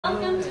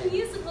Welcome to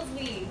Musicals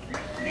Week.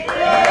 Yay! I'm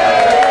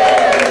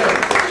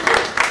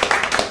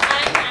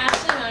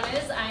Ashley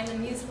Moniz. I'm the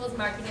Musicals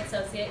Marketing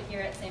Associate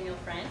here at Samuel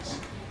French.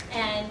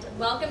 And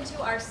welcome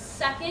to our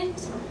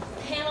second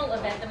panel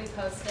event that we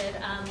hosted.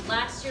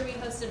 Last year we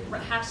hosted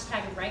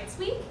 #Rights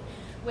Week,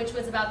 which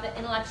was about the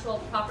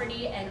intellectual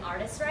property and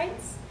artist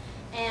rights.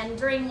 And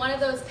during one of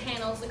those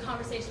panels, the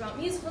conversation about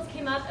musicals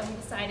came up, and we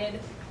decided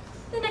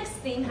the next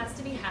theme has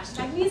to be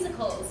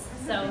 #musicals.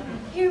 So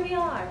here we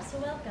are, so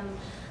welcome.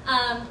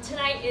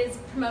 Tonight is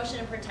promotion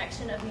and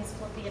protection of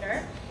musical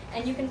theater,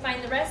 and you can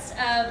find the rest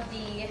of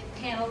the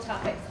panel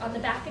topics on the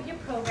back of your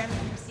program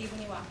that you received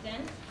when you walked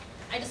in.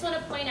 I just want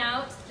to point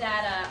out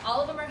that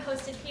all of them are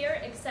hosted here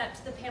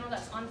except the panel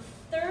that's on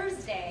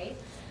Thursday.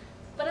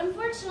 But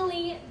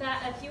unfortunately,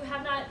 that if you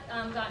have not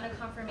gotten a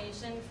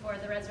confirmation for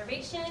the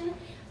reservation,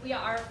 we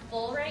are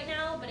full right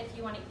now. But if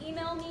you want to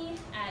email me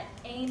at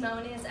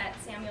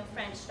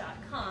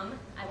amoniz@samuelfrench.com,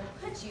 I will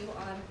put you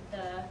on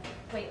the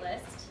wait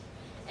list.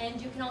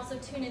 And you can also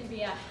tune in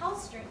via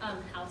HowlStream.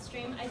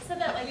 I said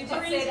that like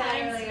 3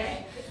 times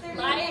today.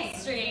 Live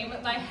stream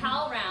by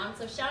HowlRound.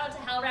 So shout out to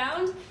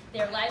HowlRound.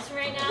 They're live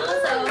streaming right now.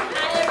 So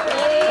hi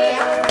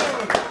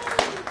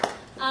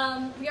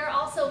everybody. We are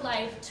also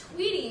live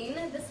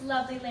tweeting. This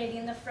lovely lady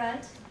in the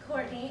front,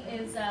 Courtney,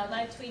 is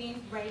live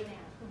tweeting right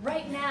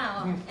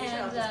now.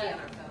 And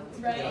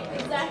right,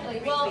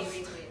 exactly. Well,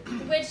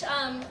 which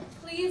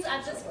please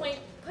at this point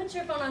put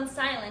your phone on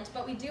silent,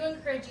 but we do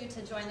encourage you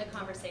to join the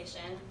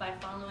conversation by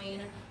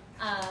following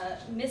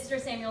Mr.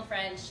 Samuel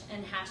French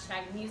and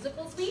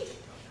 #musicalsweek.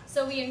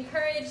 So we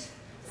encourage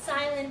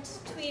silent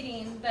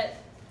tweeting, but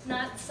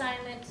not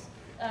silent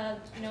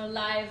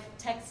live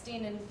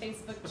texting and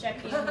Facebook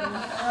checking and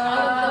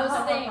all of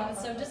those things.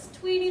 So just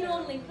tweeting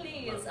only,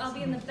 please. I'll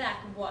be in the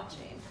back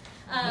watching.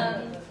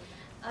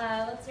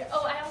 Let's see.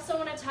 Oh, I also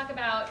want to talk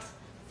about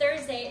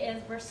Thursday.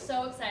 We're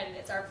so excited.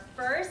 It's our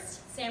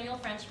first Samuel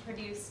French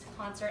produced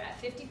concert at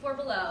 54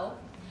 Below.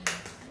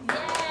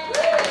 Yay!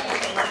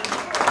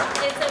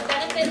 It's a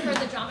benefit for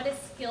the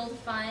Dramatists Guild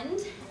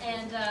Fund,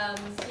 and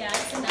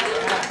it's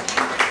another happening.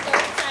 We're so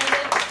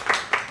excited.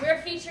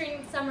 We're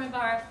featuring some of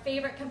our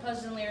favorite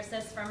composers and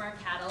lyricists from our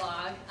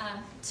catalog.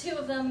 2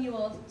 of them you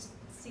will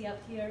see up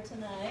here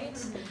tonight.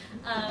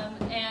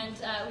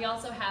 We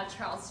also have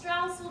Charles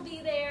Strauss will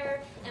be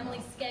there,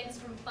 Emily Skeggs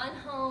from Fun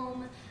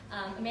Home,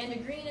 Amanda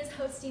Green is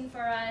hosting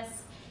for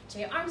us,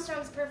 Jay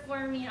Armstrong's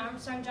performing,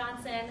 Armstrong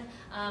Johnson.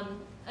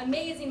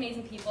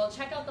 Amazing people.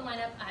 Check out the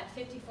lineup at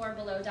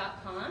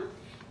 54below.com.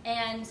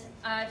 And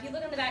if you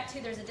look on the back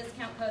too, there's a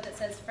discount code that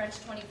says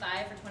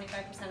French25 for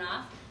 25%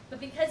 off. But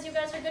because you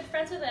guys are good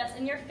friends with us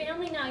and you're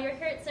family now, you're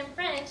here at Sim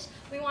French,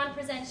 we want to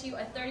present you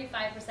a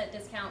 35%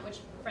 discount, with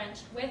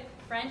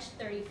French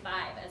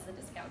 35 as the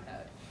discount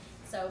code.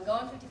 So go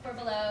on 54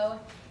 Below,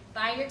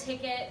 buy your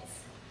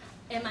tickets.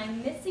 Am I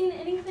missing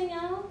anything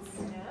else?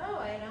 No,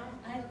 I don't.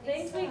 I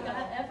think we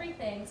got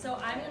everything. So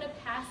I'm going to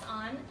pass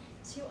on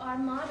to our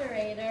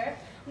moderator,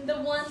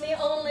 the one, the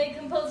only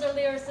composer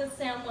lyricist,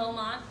 Sam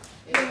Willmott.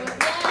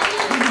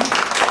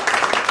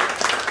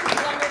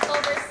 Wonderful.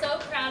 We're so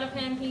proud of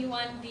him. He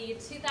won the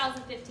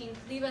 2015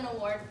 Cleveland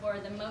Award for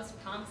the most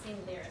promising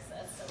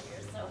lyricist. So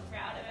we're so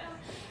proud of him.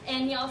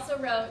 And he also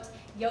wrote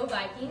Yo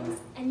Vikings,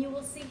 and you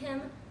will see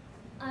him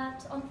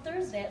on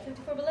Thursday at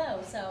 54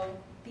 Below. So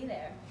be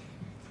there.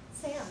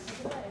 Sam,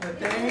 take it away.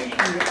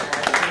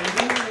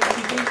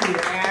 Thank you.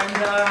 And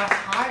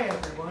hi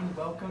everyone,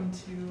 welcome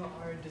to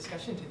our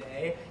discussion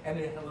today, and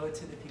hello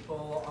to the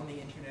people on the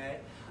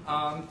internet.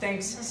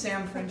 Thanks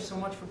Sam French so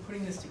much for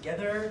putting this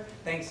together.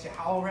 Thanks to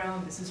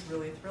HowlRound, this is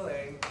really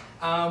thrilling.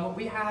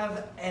 We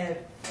have a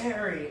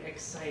very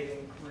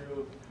exciting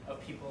group of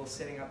people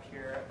sitting up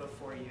here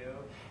before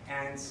you.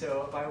 And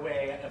so by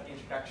way of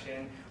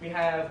introduction, we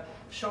have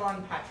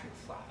Sean Patrick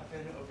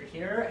Flahaven over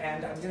here,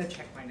 and I'm going to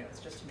check my notes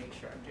just to make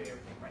sure I'm doing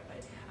everything right.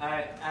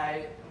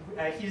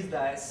 He's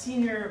the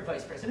Senior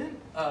Vice President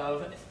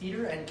of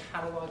Theater and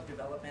Catalogue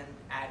Development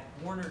at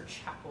Warner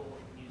Chappell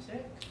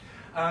Music.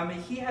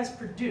 He has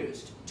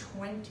produced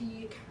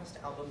 20 cast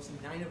albums,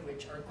 9 of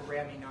which are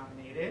Grammy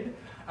nominated.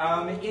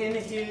 In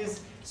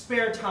his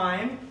spare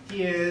time,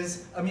 he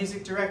is a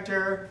music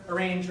director,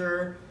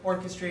 arranger,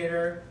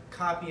 orchestrator,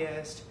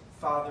 copyist,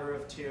 father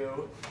of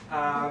 2,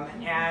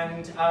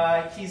 and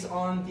he's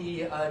on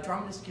the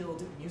Dramatists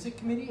Guild Music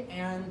Committee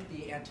and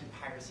the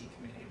Anti-Piracy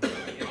Committee.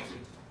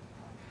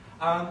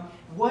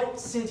 What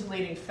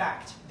scintillating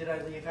fact did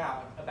I leave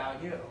out about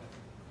you?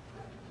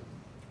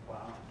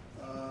 Wow.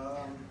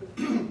 That's a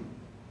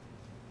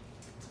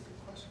good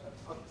question.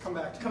 I'll come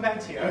back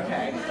to you.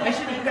 Okay. I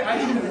should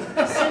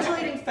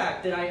scintillating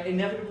fact that I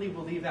inevitably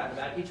will leave out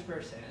about each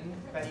person.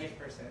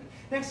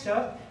 Next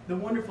up, the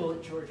wonderful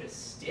Georgia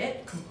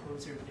Stitt,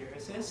 composer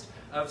lyricist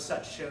of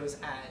such shows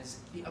as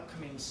the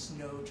upcoming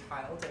Snow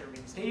Child at a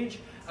Ring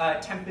Stage,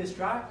 Tempest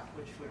Rock,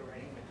 which we're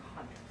writing with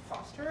Hunter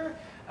Foster.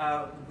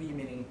 We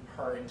meaning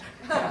her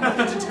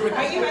entirely.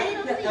 Are you ready?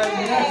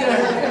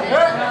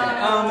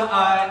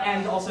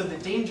 And also The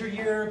Danger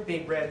Year,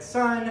 Big Red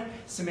Sun,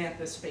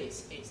 Samantha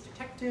Space Ace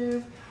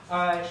Detective,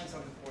 She's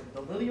on the board of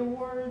the Lily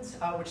Awards,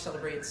 which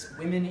celebrates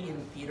women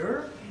in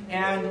theater,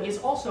 and is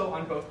also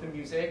on both the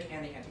music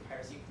and the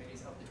anti-piracy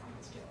committees of the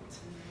Dramas Guild.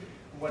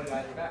 What did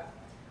I leave out?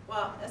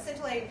 Well, a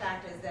scintillating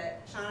fact is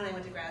that Sean and I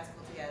went to grad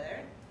school together,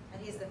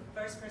 and he's the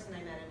first person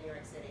I met in New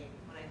York City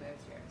when I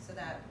moved here. So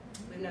that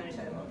we've known each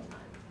other all the time.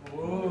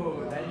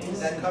 Ooh, Does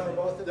that cover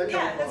both of them?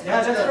 Yeah, that's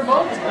for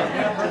both of them.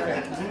 Yeah,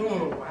 perfect.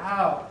 Ooh,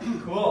 wow,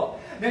 cool.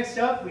 Next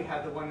up, we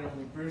have the one and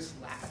only Bruce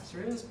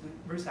Lazarus,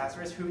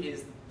 who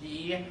is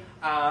the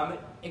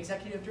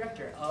executive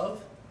director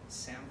of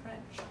Sam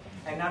French.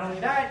 And not only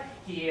that,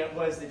 he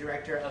was the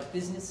director of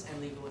business and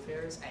legal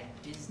affairs at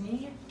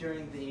Disney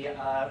during the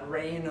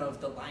reign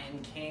of The Lion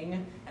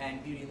King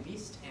and Beauty and the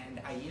Beast and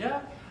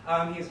Aida.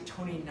 He is a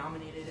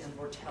Tony-nominated and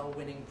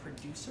Vortel-winning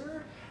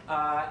producer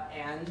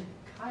and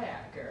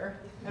kayaker.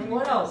 And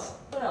what else?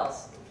 What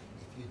else?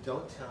 If you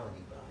don't tell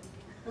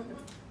anybody,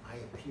 I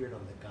appeared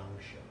on the Gong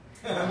Show.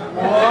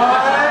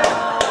 What?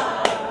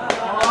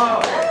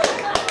 Oh.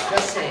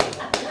 Just saying.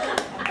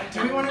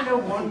 Do we want to know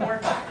one more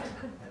fact?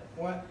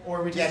 What?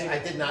 Or we just Yes, I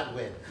did not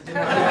win. But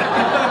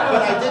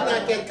I did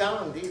not get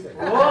gonged either.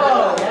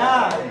 Whoa,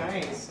 yeah,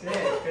 nice,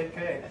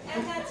 good.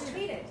 And that's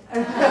tweeted.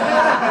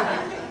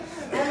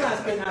 And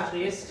last but not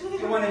least,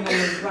 the one and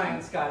only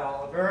Brian Scott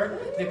Oliver,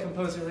 the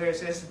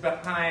composer-lyricist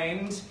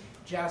behind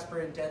Jasper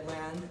and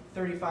Deadland,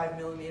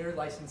 35mm,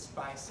 licensed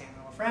by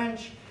Samuel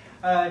French,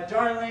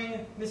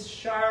 Darling, Miss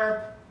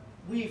Sharp,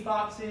 Wee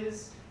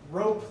Foxes,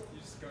 Rope.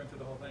 You're just going through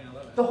the whole thing, I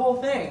love it. The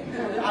whole thing.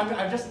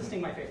 I'm just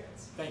listing my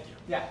favorites. Thank you.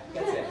 Yeah,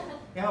 that's it.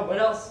 Yeah, what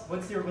else?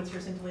 What's your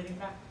scintillating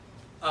fact?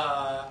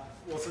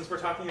 Well, since we're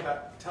talking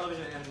about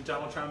television and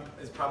Donald Trump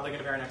is probably going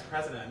to be our next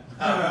president,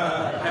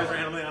 I was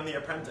randomly on The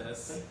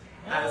Apprentice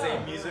as a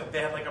music. They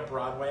had like a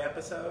Broadway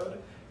episode.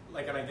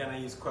 Like, and again, I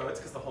use quotes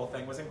because the whole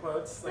thing was in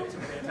quotes, like, to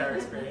the entire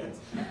experience.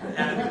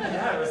 And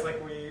yeah, it was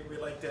like we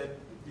like did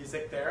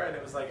music there, and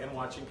it was like, and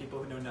watching people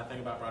who know nothing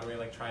about Broadway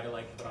like try to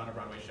like put on a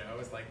Broadway show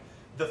was like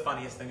the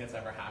funniest thing that's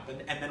ever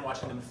happened. And then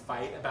watching them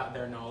fight about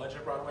their knowledge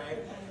of Broadway,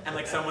 and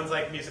like someone's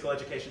like musical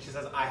education, she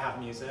says, "I have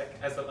music,"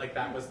 as though like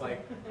that was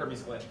like her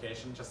musical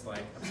education, just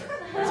like absurd.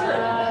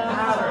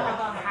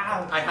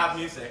 I have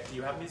music. Do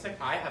you have music?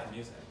 I have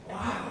music.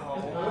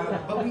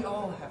 Wow. But we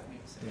all have music.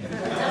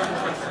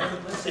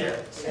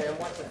 Sam,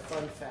 what's a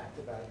fun fact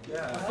about you?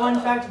 A fun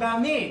fact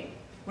about me.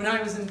 When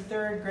I was in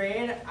 3rd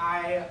grade,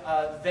 I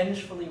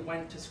vengefully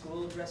went to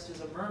school dressed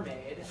as a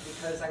mermaid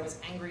because I was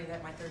angry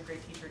that my 3rd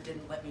grade teacher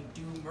didn't let me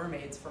do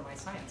mermaids for my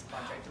science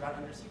project about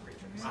undersea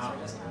creatures. Wow. So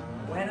I just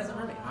went as a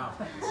mermaid. Wow.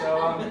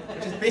 So,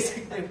 which is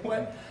basically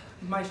what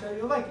my show,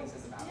 The Vikings,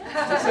 is about.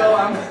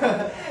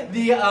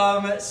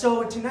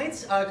 So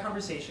tonight's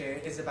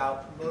conversation is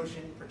about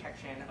promotion,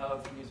 protection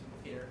of musical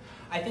theater.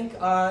 I think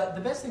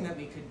the best thing that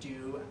we could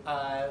do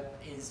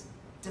is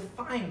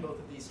define both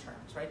of these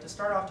terms, right? To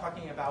start off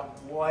talking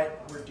about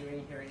what we're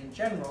doing here in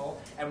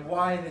general and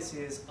why this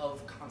is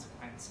of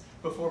consequence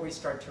before we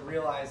start to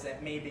realize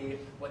that maybe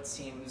what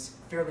seems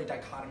fairly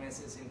dichotomous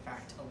is in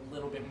fact a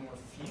little bit more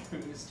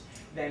fused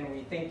than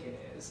we think it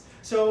is.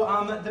 So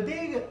the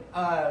big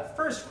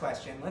first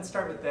question, let's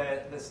start with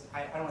this,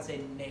 I don't want to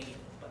say negative,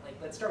 but like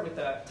let's start with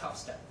the tough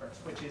step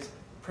first, which is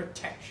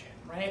protection,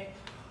 right?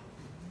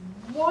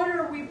 What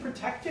are we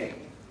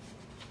protecting?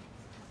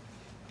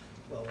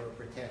 Well,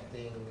 we're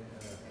protecting,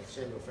 at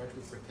Samuel French,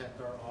 we protect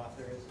our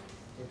authors'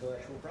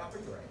 intellectual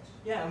property rights.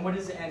 Yeah, and what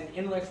is and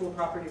intellectual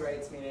property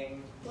rights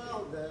meaning?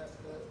 Well, the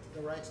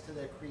rights to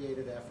their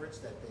creative efforts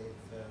that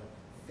they've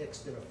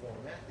fixed in a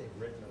format. They've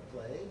written a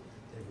play,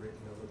 they've written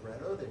a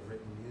libretto, they've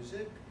written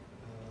music,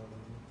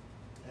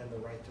 and the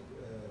right to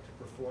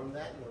perform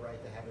that, and the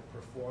right to have it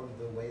performed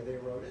the way they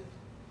wrote it.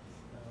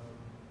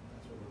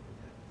 That's what we're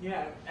protecting.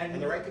 Yeah,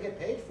 and the right to get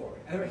paid for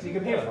it. And the right to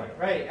get paid for it,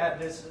 right? And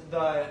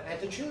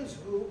to choose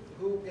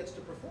who gets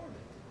to perform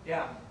it.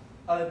 Yeah.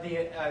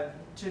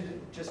 To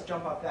just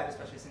jump off that,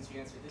 especially since you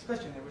answered this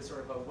question, there was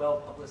sort of a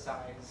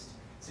well-publicized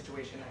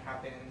situation that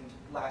happened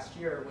last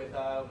year with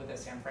a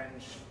Sam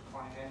French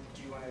client.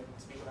 Do you want to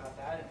speak about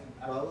that?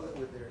 Well,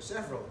 there are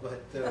several,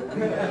 but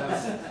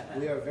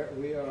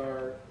we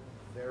are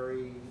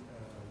very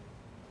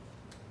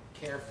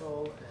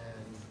careful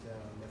and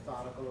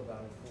methodical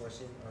about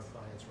enforcing our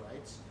clients'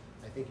 rights.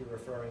 I think you're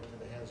referring to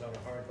the Hands on a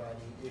Hard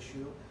Body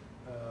issue.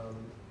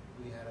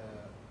 We had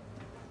a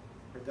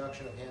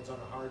production of Hands on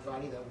a Hard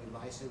Body that we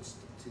licensed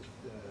to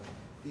the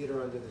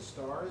Theater Under the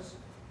Stars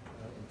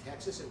in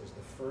Texas. It was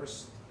the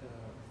first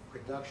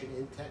production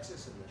in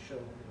Texas, and the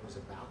show was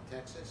about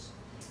Texas.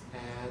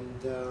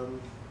 And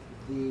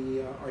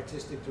the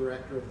artistic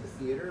director of the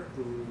theater,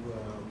 who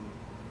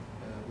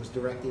was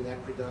directing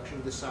that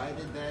production,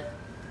 decided that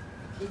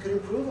he could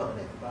improve on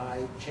it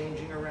by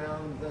changing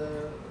around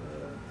the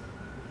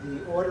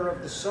order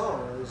of the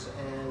songs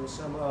and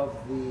some of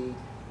the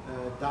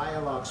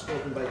dialogue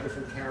spoken by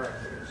different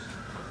characters.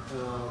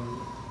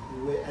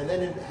 And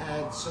then it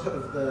had sort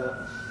of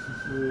the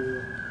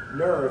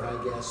nerve,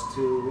 I guess,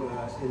 to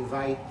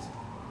invite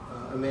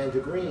Amanda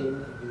Green,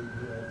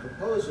 the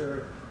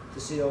composer, to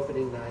see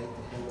opening night.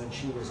 And when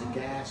she was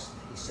aghast,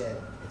 he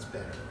said, it's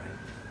better,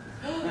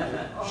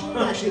 right? She didn't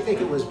actually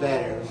think it was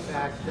better. In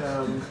fact,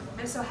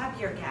 I'm so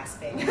happy you're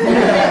gasping. You're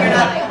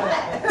not like,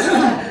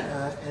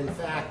 what? in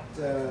fact,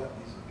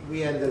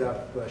 we ended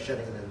up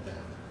shutting them down.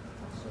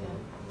 So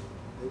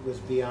it was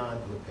beyond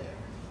repair.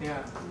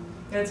 Yeah.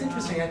 Yeah, it's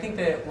interesting. I think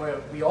that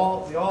we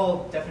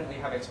all definitely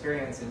have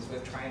experiences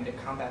with trying to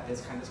combat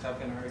this kind of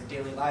stuff in our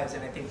daily lives,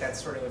 and I think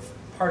that's sort of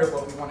part of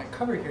what we want to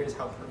cover here is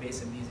how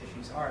pervasive these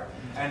issues are.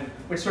 And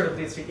which sort of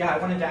leads to, I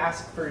wanted to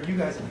ask for you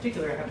guys in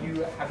particular, have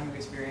you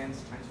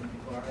experienced times when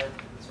people are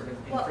sort of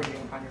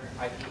infringing upon your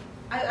IP?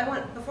 I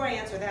want, before I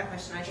answer that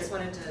question, I just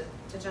wanted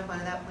to jump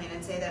onto that point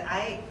and say that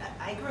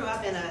I grew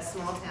up in a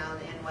small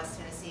town in West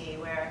Tennessee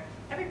where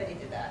everybody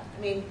did that.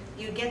 I mean,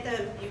 you get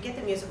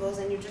the musicals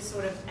and you just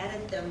sort of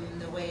edit them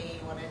the way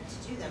you wanted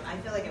to do them. I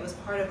feel like it was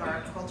part of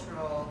our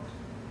cultural,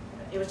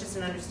 it was just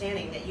an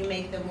understanding that you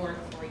make them work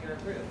for your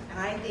group. And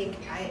I think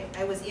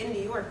I was in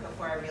New York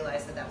before I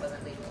realized that that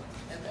wasn't legal.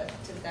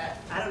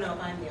 I don't know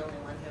if I'm the only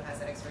one who has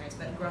that experience,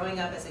 but growing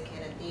up as a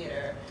kid in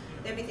theater,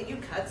 there'd be you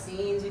cut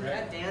scenes, you'd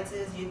cut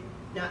dances, you'd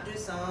not do a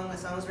song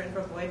was written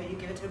for a boy, but you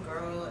give it to a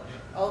girl,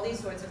 all these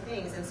sorts of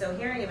things. And so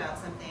hearing about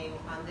something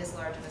on this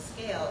large of a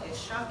scale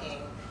is shocking,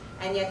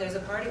 and yet there's a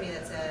part of me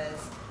that says,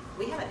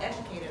 we haven't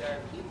educated our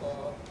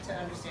people to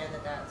understand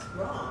that that's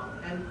wrong.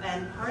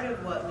 And part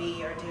of what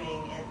we are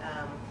doing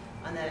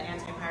on the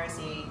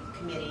Anti-Piracy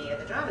Committee at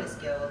the Dramatists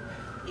Guild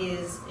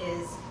is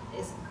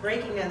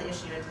breaking down the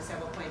issue into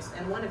several points,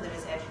 and one of them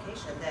is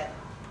education. That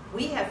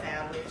we have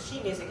found, with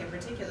sheet music in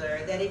particular,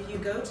 that if you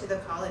go to the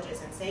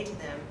colleges and say to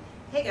them,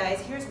 hey guys,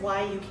 here's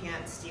why you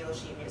can't steal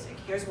sheet music.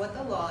 Here's what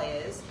the law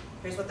is.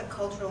 Here's what the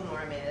cultural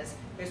norm is.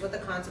 Here's what the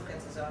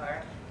consequences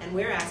are. And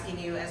we're asking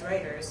you as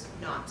writers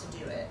not to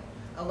do it.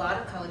 A lot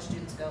of college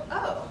students go,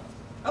 oh,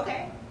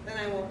 okay, then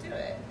I won't do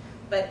it.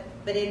 But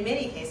in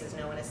many cases,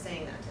 no one is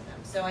saying that to them.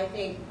 So I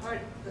think part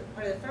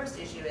of the first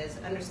issue is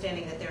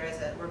understanding that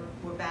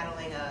we're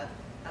battling a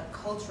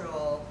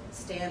cultural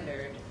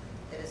standard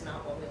that is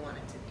not what we want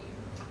it to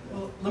be.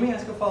 Well, let me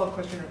ask a follow-up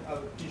question.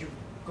 Did you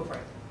go for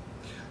it?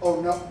 Oh,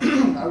 no,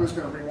 I was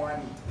going to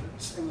rewind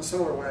in a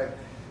similar way.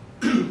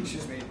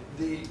 Excuse me.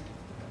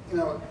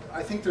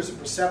 I think there's a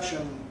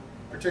perception,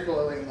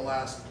 particularly in the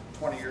last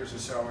 20 years or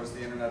so, as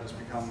the internet has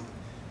become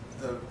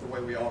the way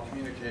we all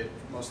communicate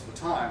most of the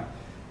time,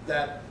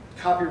 that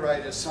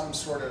copyright is some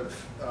sort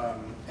of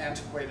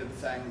antiquated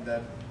thing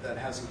that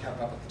hasn't kept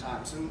up with the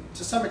times. And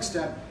to some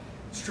extent,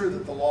 it's true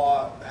that the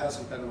law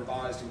hasn't been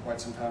revised in quite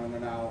some time, and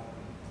they're now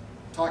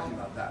talking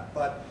about that.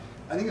 But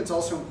I think it's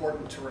also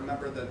important to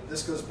remember that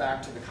this goes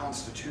back to the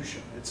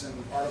Constitution. It's in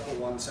Article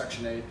 1,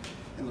 Section 8,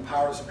 in the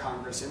powers of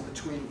Congress, in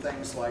between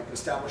things like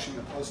establishing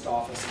the post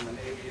office and the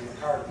Navy and the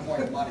power to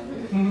coin money,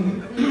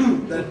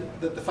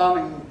 that the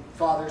founding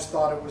fathers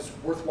thought it was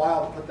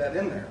worthwhile to put that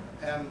in there.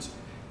 And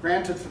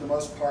granted, for the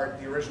most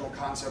part, the original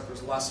concept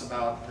was less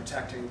about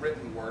protecting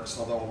written works,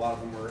 although a lot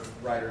of them were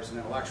writers and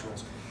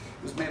intellectuals.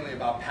 It was mainly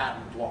about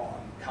patent law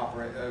and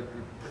copyright,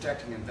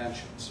 protecting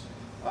inventions.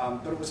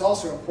 But it was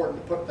also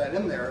important to put that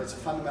in there as a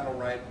fundamental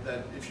right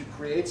that if you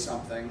create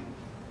something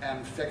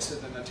and fix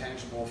it in a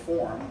tangible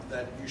form,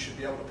 that you should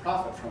be able to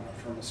profit from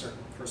it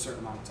for a certain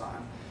amount of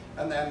time.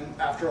 And then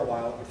after a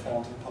while it would fall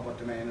into the public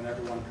domain and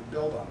everyone could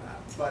build on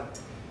that. But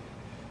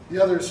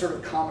the other sort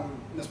of common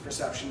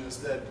misperception is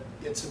that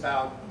it's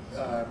about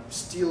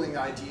stealing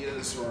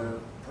ideas or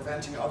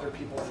preventing other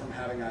people from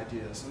having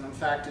ideas. And in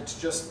fact,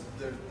 it's just,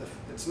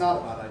 it's not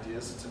about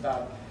ideas, it's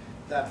about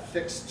that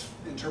fixed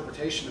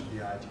interpretation of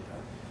the idea.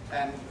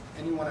 And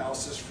anyone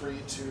else is free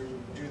to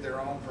do their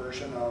own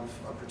version of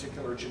a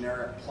particular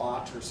generic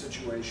plot or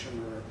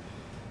situation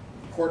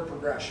or chord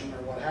progression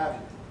or what have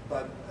you.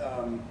 But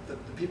the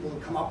people who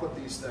come up with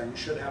these things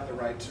should have the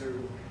right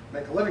to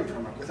make a living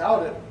from it.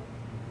 Without it,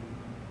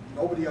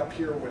 nobody up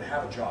here would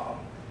have a job,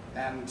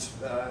 and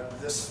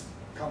this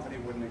company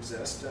wouldn't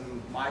exist,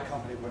 and my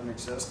company wouldn't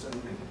exist,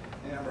 and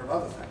a number of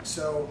other things.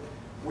 So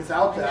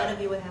without that, none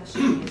of you would have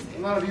sheet music.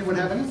 None of you would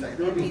have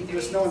anything.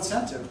 There's no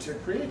incentive to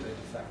create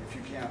anything if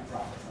you can't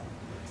profit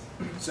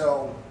from it.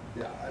 So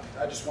yeah,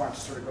 I just wanted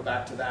to sort of go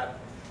back to that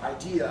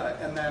idea,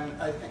 and then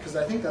because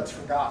I think that's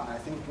forgotten. I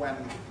think when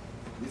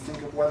you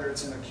think of whether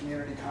it's in a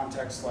community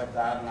context like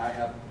that, and I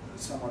had a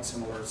somewhat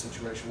similar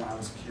situation when I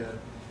was a kid,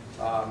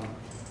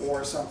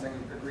 or something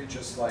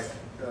egregious like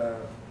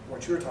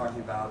what you were talking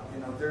about,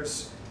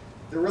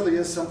 there really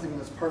is something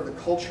that's part of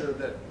the culture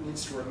that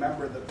needs to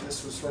remember that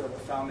this was sort of a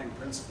founding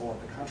principle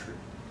of the country.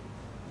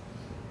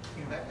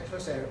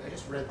 I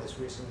just read this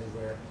recently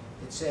where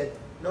it said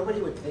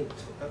nobody would think,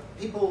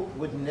 people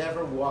would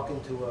never walk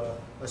into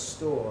a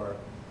store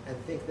and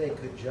think they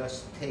could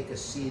just take a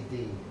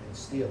CD and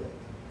steal it.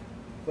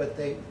 But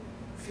they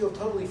feel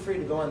totally free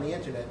to go on the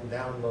internet and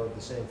download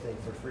the same thing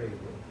for free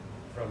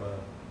from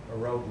a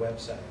rogue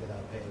website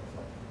without paying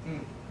for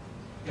it.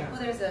 Yeah.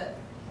 Well,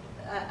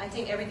 I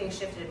think everything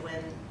shifted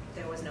when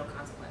there was no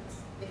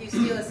consequence. If you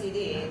steal a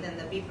CD, then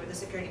the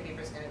security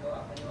beeper is going to go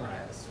off when you walk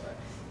out of the store.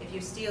 If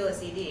you steal a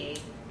CD,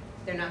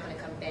 they're not going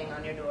to come bang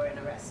on your door and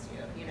arrest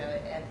you.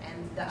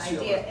 And the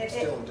idea.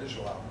 Steal a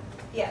digital album.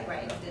 Yeah,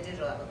 right, the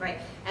digital album, right.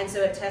 And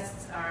so it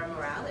tests our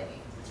morality,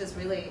 which is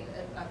really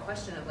a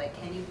question of like,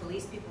 can you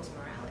police people's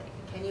morality?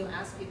 Can you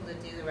ask people to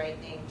do the right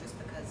thing just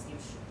because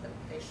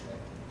they should?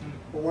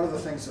 Well, one of the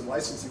things that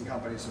licensing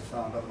companies have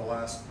found over the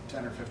last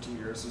 10 or 15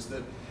 years is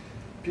that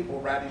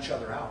people rat each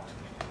other out.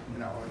 You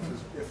know,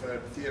 if a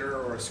theater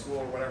or a school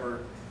or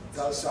whatever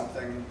does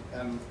something,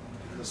 and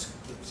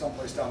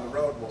someplace down the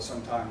road will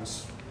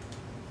sometimes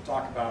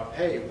talk about,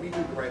 hey, we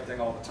do the right thing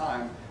all the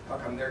time, how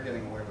come they're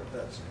getting away with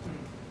this?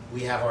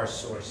 We have our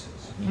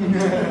sources.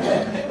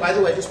 By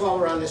the way, just while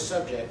we're on this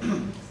subject,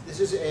 this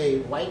is a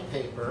white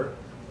paper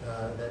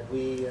that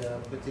we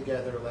put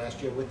together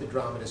last year with the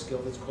Dramatists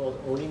Guild. It's called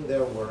Owning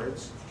Their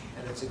Words,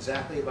 and it's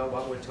exactly about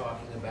what we're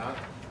talking about.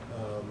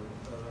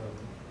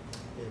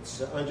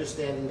 It's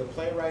understanding the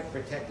playwright,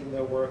 protecting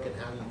their work, and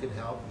how you can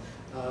help.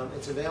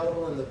 It's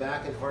available in the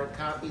back and hard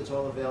copy. It's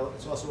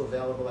also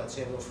available at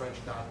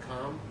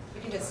samuelfrench.com.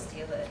 You can just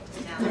steal it.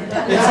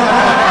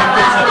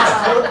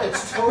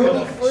 It's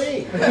totally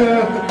free.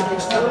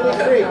 It's totally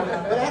free.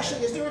 But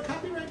actually, is there a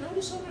copyright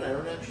notice on it? I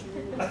don't actually.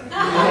 Is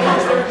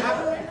there a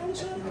copyright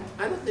notice on it?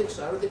 I don't think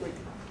so. I don't think we.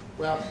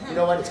 Well, you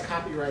know what? It's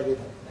copyrighted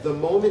the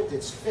moment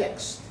it's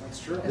fixed. That's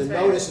true. The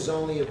notice is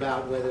only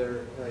about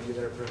whether you're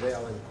going to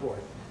prevail in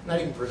court. Not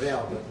even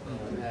prevail, but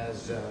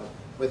as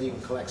whether you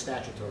can collect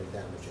statutory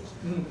damages.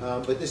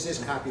 But this is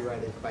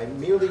copyrighted by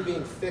merely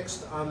being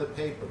fixed on the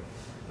paper.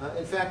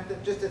 In fact,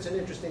 just it's an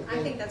interesting thing.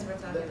 I think that's what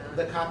we're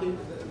talking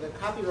about. The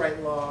copyright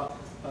law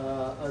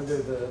under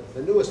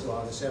the newest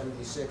law, the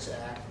 76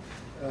 Act,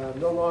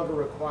 no longer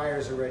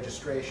requires a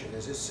registration.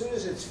 As soon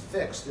as it's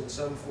fixed in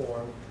some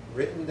form,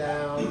 written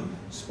down,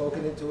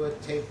 spoken into a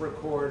tape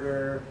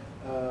recorder,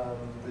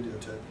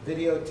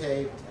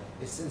 videotaped,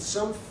 it's in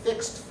some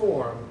fixed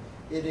form,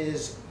 it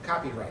is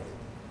copyrighted,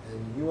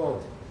 and you own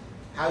it.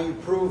 How you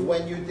prove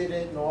when you did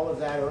it and all of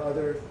that are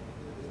other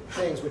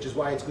things, which is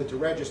why it's good to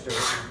register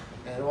it.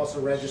 And also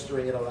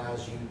registering it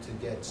allows you to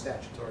get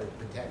statutory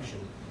protection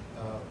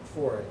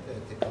for it,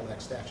 to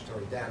collect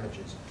statutory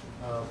damages.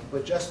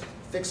 But just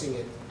fixing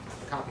it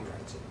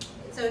copyrights it.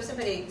 So if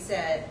somebody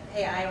said,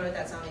 hey, I wrote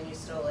that song and you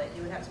stole it,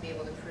 you would have to be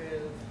able to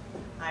prove,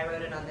 I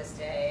wrote it on this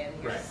day, and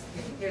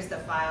here's the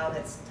file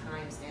that's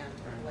time-stamped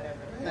or whatever.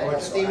 Or But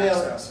just email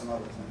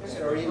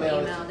Or or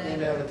email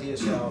email it to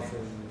yourself.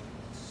 And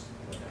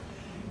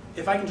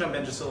If I can jump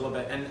in just a little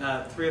bit, and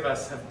three of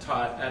us have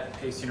taught at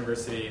Pace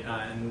University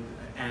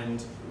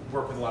and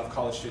work with a lot of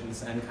college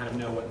students and kind of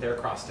know what their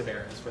cross to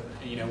bear is with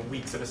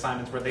weeks of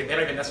assignments where they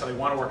don't even necessarily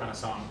want to work on a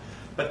song.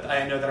 But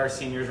I know that our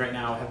seniors right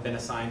now have been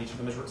assigned, each of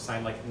them is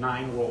assigned like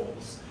 9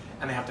 roles,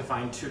 and they have to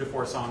find 2 to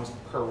 4 songs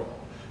per role.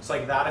 So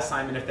like that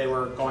assignment, if they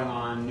were going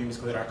on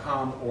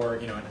newmusicaltheater.com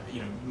or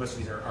most of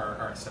these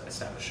are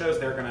established shows,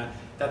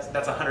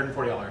 that's a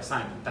 $140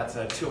 assignment. That's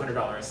a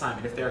 $200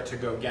 assignment if they're to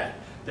go get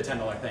the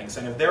 $10 things.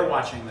 And if they're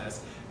watching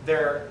this,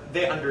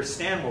 they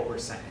understand what we're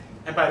saying.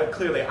 And by the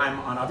clearly, I'm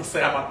on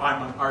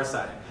our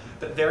side.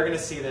 But they're going to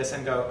see this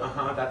and go,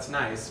 that's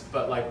nice,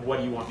 but like, what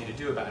do you want me to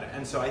do about it?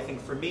 And so I think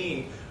for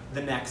me,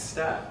 the next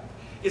step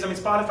is,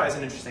 Spotify is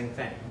an interesting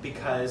thing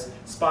because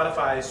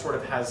Spotify sort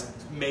of has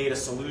made a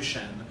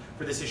solution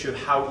for this issue of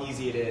how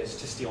easy it is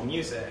to steal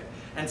music.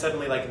 And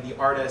suddenly, like, the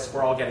artists,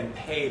 we're all getting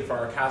paid for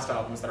our cast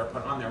albums that are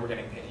put on there. We're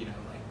getting paid,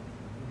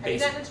 have you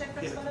gotten a check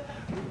from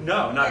Spotify?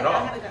 No, not at all.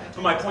 I haven't gotten a check.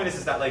 But my point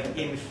is that, like,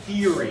 in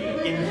theory,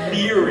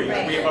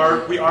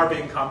 right. we are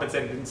being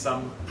compensated in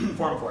some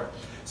form for it.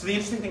 So the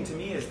interesting thing to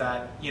me is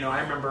that,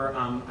 I remember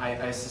I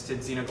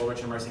assisted Zena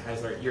Goldrich and Marcy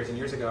Heisler years and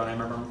years ago, and I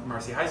remember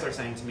Marcy Heisler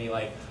saying to me,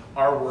 like,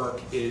 our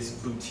work is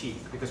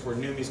boutique because we're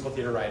new musical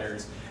theater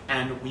writers,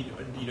 and we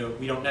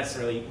don't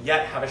necessarily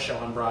yet have a show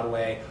on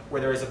Broadway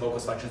where there is a vocal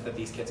selection that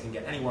these kids can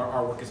get anywhere.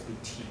 Our work is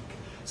boutique.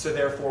 So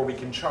therefore we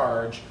can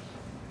charge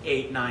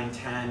 $8, $9,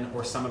 $10,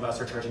 or some of us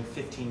are charging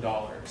 $15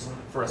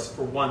 for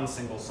one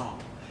single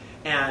song.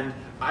 And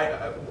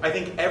I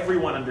think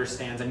everyone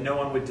understands, and no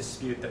one would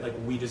dispute that, like,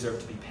 we deserve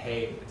to be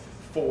paid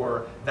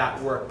for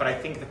that work. But I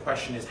think the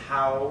question is,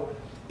 how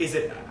is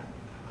it?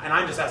 And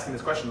I'm just asking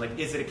this question: like,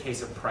 is it a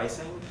case of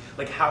pricing?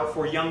 Like, how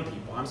for young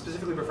people? I'm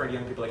specifically referring to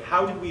young people. Like,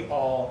 how did we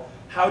all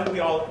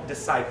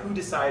decide? Who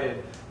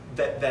decided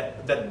that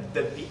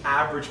the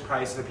average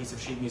price of a piece of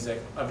sheet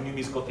music of new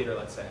musical theater,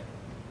 let's say,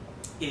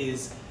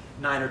 is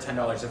 $9 or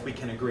 $10? If we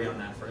can agree on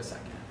that for a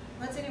second.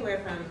 Well, it's anywhere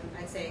from,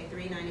 I'd say,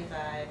 $3.95 to $15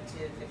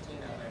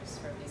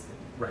 for a piece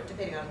of,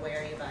 depending on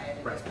where you buy it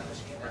and who's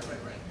publishing it.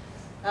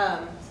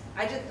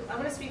 I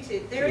want to speak to,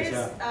 there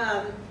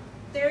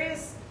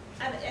is,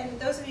 and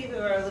those of you who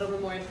are a little bit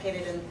more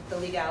educated in the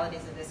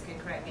legalities of this can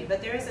correct me,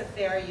 but there is a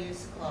fair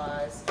use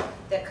clause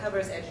that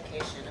covers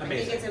education. I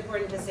think it's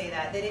important to say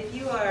that if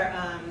you are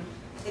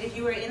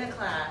in a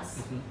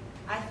class,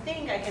 I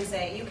think I can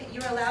say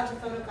you're allowed to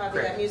photocopy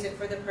Great. that music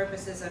for the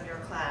purposes of your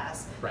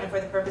class Right. and for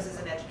the purposes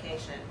of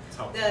education.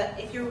 So-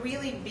 If you're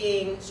really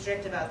being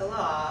strict about the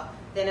law,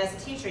 then as a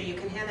teacher you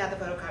can hand out the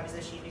photocopies of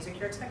the sheet music.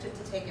 You're expected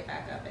to take it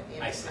back up at the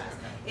end I of see, class.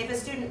 okay. If a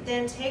student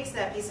then takes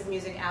that piece of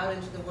music out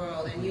into the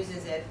world and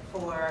uses it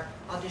for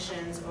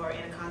auditions or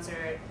in a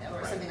concert or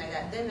Right. something like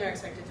that, then they're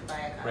expected to buy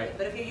a copy. Right.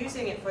 But if you're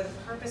using it for the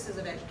purposes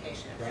of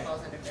education, it Right.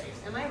 falls under fair use.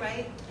 Am I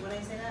right when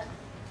I say that?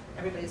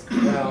 Everybody's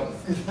correct. Well,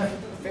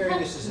 fair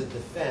use is a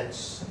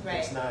defense. Right.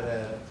 It's not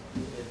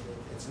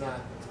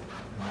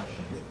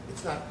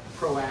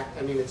proactive.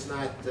 I mean, it's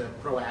not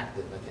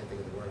proactive. I can't think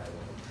of the word I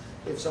want.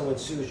 If someone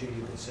sues you,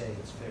 you can say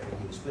it's fair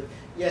use. But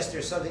yes,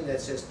 there's something that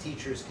says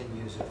teachers can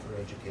use it for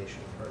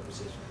educational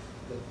purposes.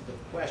 The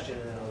question,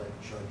 and I'll let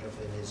Sean jump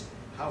in, is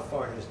how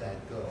far does that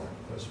go?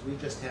 Because we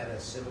just had a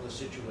similar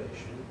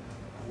situation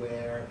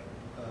where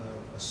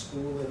a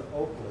school in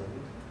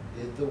Oakland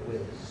did the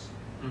whiz,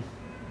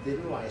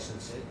 didn't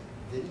license it,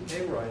 didn't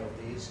pay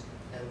royalties,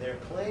 and their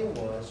claim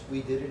was,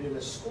 we did it in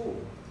a school,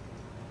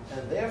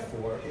 and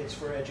therefore it's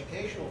for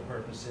educational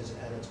purposes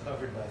and it's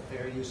covered by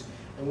fair use.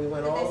 And we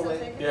went Did they all the sell way.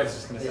 tickets? Yeah, I was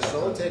just going to They say.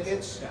 sold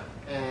tickets, Yeah.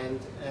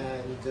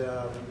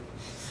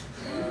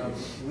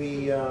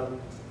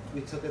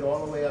 we took it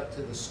all the way up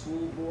to the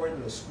school board,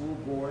 and the school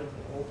board,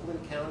 the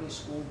Oakland County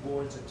School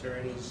Board's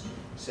attorneys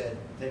said,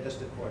 take us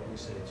to court, and we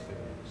said it's fair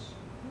use.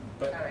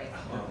 But, All right.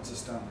 It's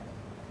astounding.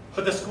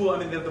 but the school, I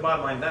mean, the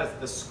bottom line of that is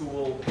the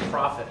school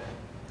profited.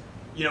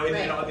 You know,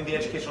 Right. in the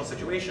educational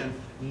situation,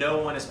 no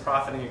one is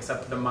profiting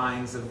except the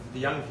minds of the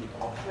young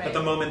people. But Right.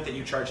 the moment that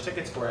you charge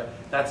tickets for it,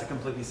 that's a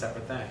completely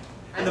separate thing.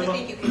 I And the would mo-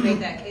 think you could make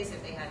that case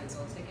if they hadn't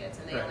sold tickets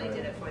and they Right. only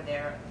did it for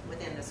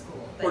within the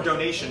school. But Or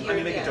donation. I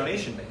mean, make yeah. it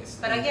donation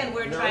based. But again,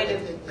 we're No, trying to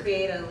it-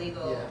 create a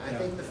legal. Yeah, I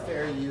think the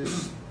fair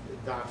use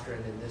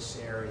doctrine in this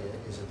area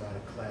is about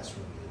a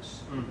classroom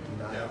use,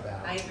 not Yeah.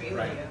 about. I agree with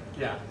Right.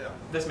 you. Yeah. Yeah.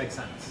 This makes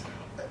sense.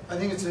 I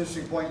think it's an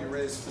interesting point you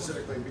raised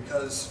specifically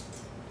because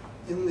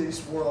in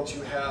these worlds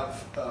you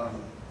have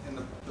in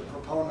the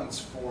proponents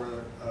for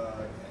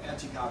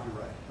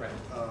anti-copyright, Right.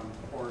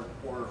 or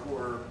who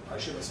are, I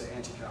shouldn't say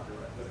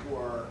anti-copyright, but who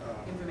are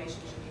Information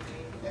should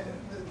be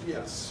free.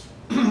 yes,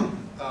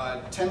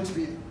 tend to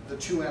be the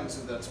two ends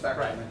of that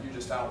spectrum Right. that you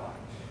just outlined.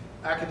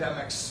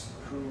 Academics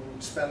who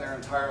spend their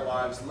entire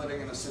lives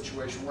living in a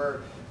situation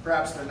where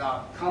perhaps they're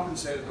not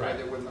compensated the way Right.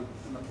 they would in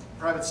the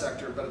private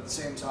sector, but at the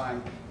same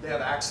time, they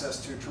have access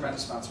to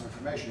tremendous amounts of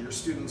information. Your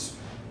students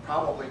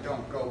probably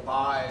don't go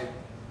buy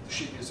the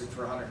sheet music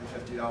for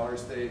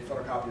 $150. They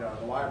photocopy it out of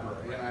the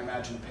library. And I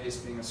imagine Pace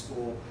being a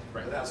school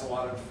Right. that has a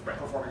lot of Right.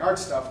 performing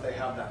arts stuff, they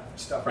have that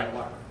stuff in Right. the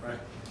library,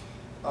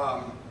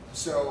 right?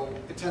 So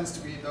it tends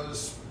to be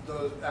those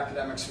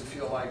academics who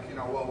feel like,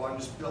 well, I'm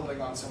just building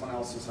on someone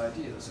else's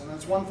ideas. And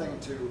it's one thing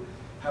to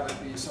have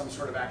it be some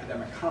sort of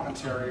academic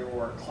commentary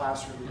or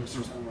class reviews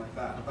or something like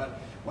that. But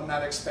when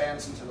that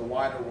expands into the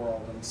wider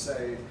world and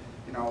say,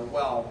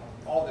 well,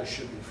 all this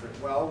should be free.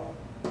 Well,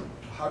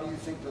 how do you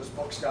think those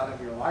books got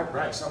into your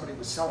library? Right. Somebody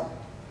was selling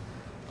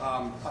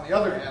them. On the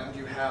other hand,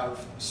 you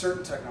have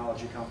certain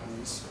technology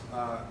companies,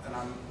 and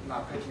I'm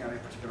not picking on any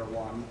particular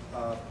one,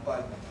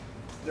 but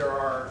there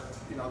are,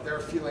 their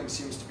feeling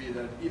seems to be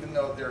that even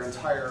though their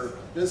entire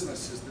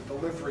business is the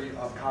delivery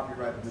of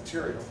copyrighted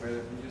material, whether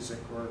it music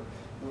or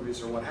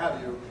movies or what have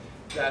you,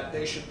 that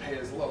they should pay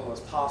as little as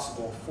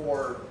possible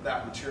for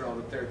that material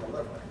that they're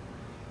delivering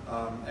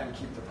and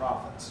keep the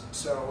profits.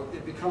 So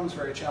it becomes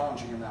very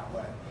challenging in that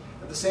way.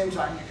 At the same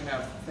time, you can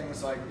have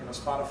things like,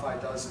 Spotify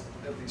does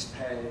at least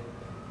pay.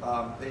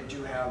 They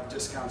do have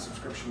discount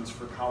subscriptions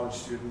for college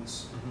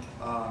students.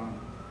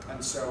 And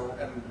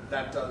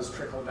that does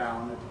trickle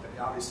down.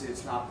 Obviously,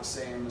 it's not the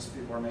same as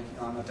people are making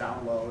on a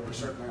download or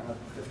certainly on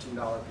a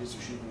 $15 piece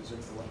of sheet music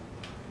or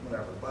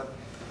whatever. But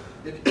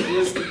it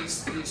is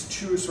these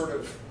two sort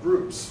of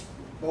groups,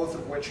 both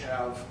of which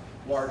have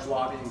large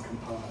lobbying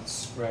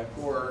components, Right.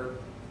 who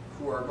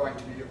are going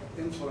to be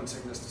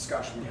influencing this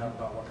discussion we have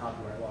about what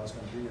copyright law is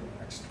going to be in the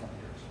next 20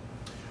 years.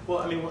 Well,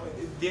 I mean,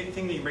 the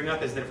thing that you bring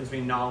up is the difference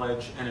between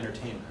knowledge and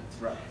entertainment.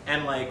 Right.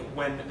 And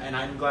and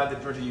I'm glad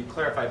that, Georgia, you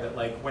clarified that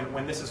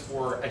when this is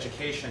for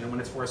education and when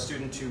it's for a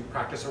student to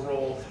practice a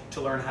role,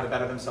 to learn how to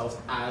better themselves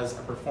as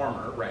a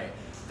performer, right?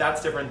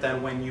 That's different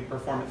than when you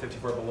perform at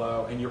 54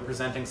 Below and you're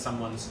presenting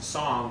someone's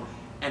song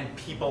and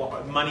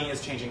money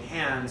is changing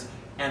hands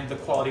and the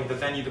quality of the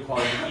venue, the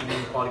quality of the evening,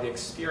 the quality of the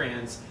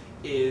experience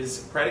is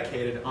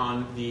predicated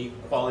on the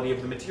quality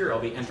of the material,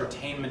 the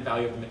entertainment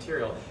value of the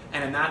material.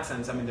 And in that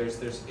sense, I mean,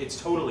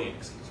 it's totally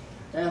inexcusable.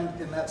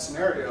 And in that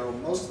scenario,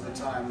 most of the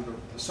time,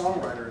 the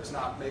songwriter is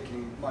not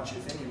making much,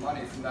 if any,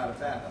 money from that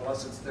event,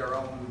 unless it's their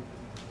own.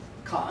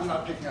 I'm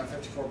not picking on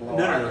 54 Below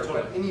either,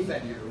 totally. but any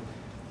venue.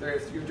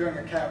 If you're doing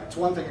it's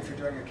one thing if you're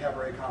doing a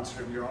cabaret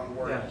concert of your own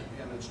work, Yeah.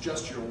 and it's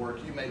just your work,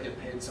 you may get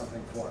paid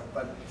something for it.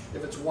 But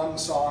if it's one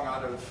song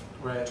out of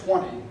Right.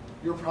 20,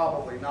 you're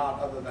probably not,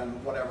 other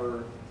than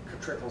whatever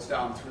trickles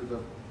down through the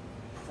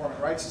performing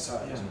rights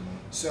societies. Yeah.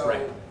 So.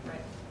 Right.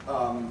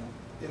 Right.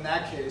 in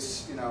that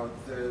case, you know,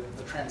 the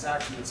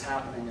transaction that's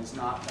happening is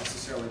not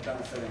necessarily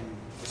benefiting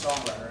the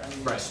songwriter. And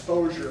the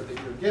exposure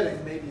that you're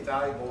getting may be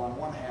valuable on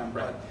one hand,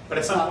 but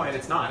at some point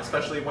it's not,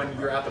 especially when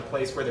you're at the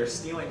place where they're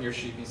stealing your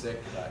sheet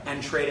music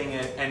and trading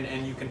it,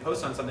 and you can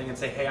post on something and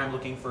say, hey, I'm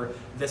looking for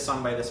this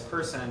song by this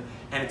person,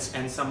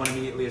 and someone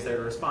immediately is there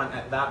to respond.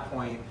 At that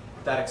point,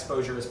 that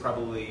exposure is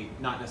probably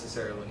not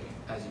necessarily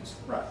as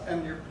useful. Right,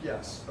 and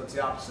yes, but it's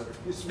the opposite.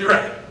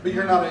 Right. But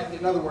you're not,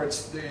 in other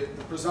words, the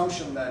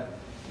presumption that,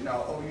 you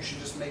know, oh, you should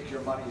just make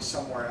your money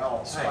somewhere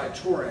else by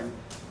touring.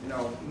 You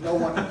know, no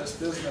one in this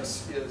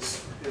business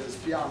is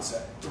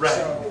Beyonce. Right.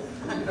 So,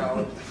 you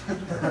know.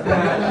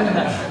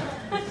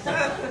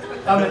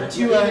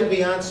 Even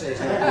Beyonce is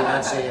not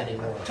Beyonce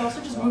anymore. To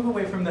also just move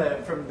away from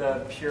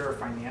the pure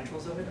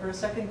financials of it for a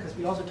second, because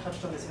we also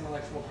touched on this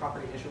intellectual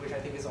property issue, which I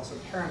think is also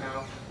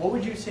paramount. What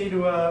would you say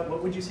to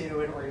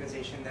an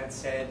organization that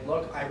said,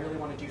 look, I really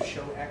want to do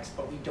show X,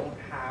 but we don't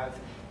have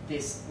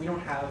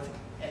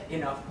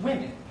enough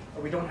women,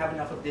 or we don't have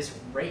enough of this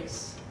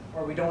race,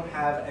 or we don't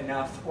have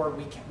enough, or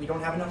we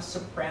don't have enough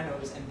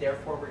sopranos, and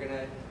therefore we're going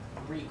to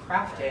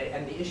recraft it.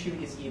 And the issue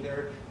is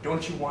either,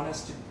 don't you want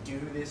us to do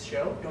this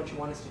show? Don't you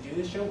want us to do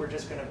this show? We're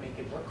just going to make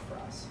it work for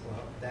us.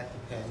 Well, that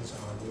depends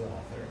on the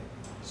author.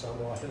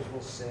 Some authors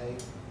will say,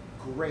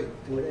 great,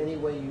 do it any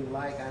way you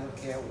like. I don't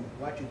care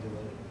what you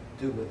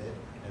do with it.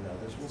 And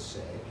others will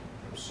say,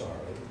 I'm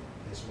sorry,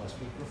 this must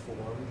be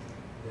performed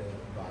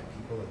by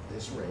people of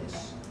this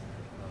race,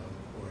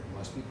 or it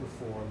must be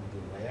performed the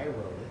way I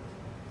wrote it,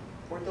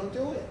 or don't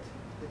do it.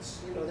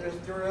 It's, you know,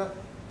 there are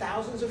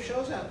thousands of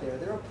shows out there.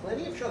 There are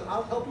plenty of shows.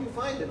 I'll help you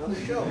find another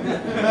show. Don't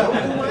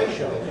do my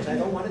show because I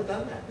don't want it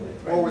done that way.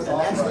 Or with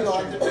that's the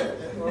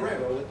author.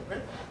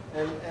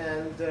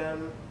 And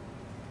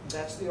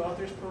that's the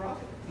author's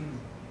prerogative. Mm.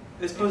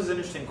 This poses an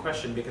interesting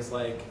question because,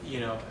 like, you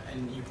know,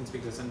 and you can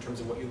speak to this in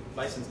terms of what you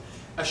license.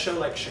 A show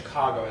like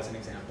Chicago, as an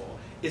example,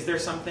 is there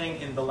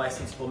something in the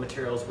licensable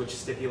materials which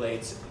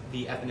stipulates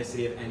the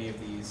ethnicity of any of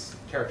these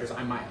characters?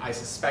 I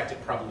suspect it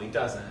probably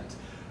doesn't,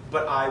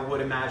 but I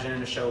would imagine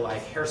in a show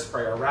like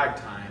Hairspray or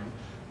Ragtime,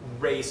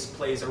 race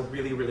plays a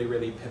really, really,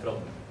 really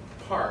pivotal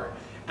part.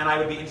 And I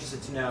would be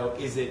interested to know,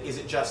 is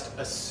it just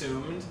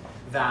assumed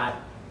that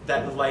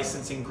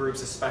licensing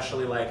groups,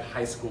 especially like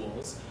high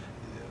schools,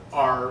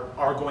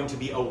 are going to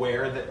be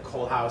aware that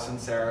Cole House and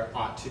Sarah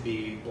ought to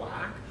be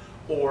black?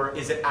 Or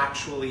is it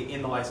actually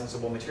in the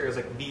licensable materials,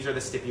 like these are the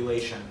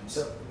stipulations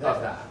of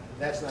that?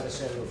 That's not a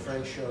Samuel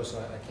French show, so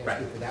I can't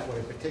speak to that one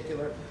in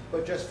particular.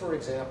 But just for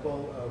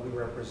example, we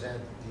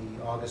represent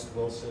the August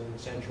Wilson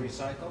Century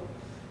Cycle,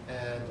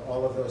 and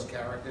all of those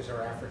characters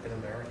are African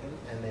American,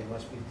 and they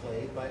must be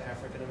played by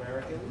African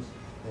Americans.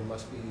 They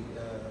must be,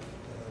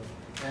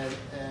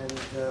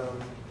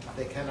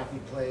 they cannot be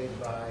played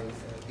by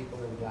people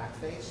in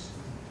blackface.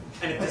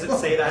 And does it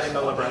say that in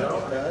the libretto?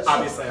 It does.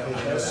 Obviously, I don't it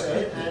know does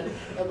say it. that.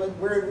 But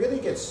where it really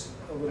gets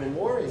a little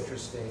more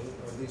interesting,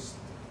 or at least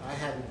I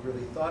hadn't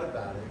really thought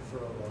about it for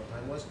a long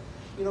time, was,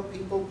 you know,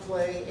 people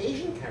play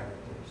Asian characters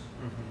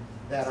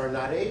that are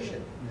not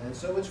Asian, and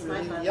so it's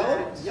really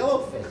yellow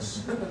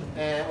face,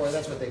 or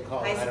that's what they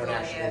call it. I don't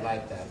actually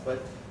like that,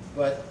 but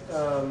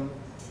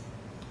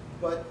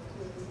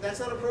that's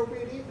not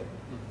appropriate either.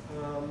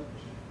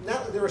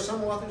 Now there are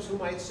some authors who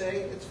might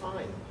say it's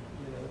fine,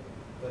 you know,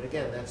 but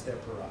again, that's their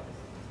prerogative.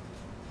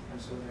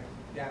 Absolutely.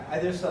 Yeah, I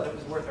just thought it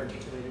was worth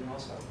articulating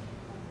also.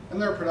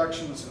 And there are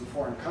productions in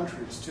foreign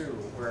countries too,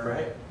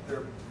 where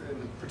they're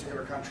in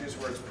particular countries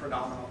where it's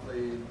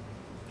predominantly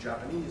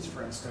Japanese,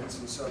 for instance,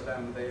 and so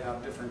then they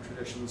have different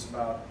traditions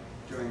about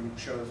doing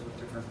shows with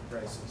different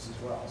races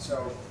as well.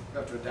 So you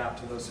have to adapt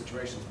to those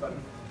situations, but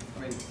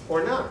I mean,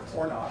 or not.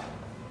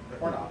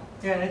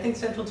 Yeah, and I think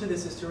central to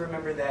this is to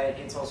remember that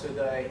it's also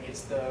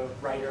the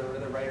writer or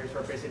the writer's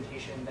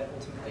representation that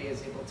ultimately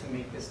is able to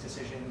make this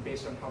decision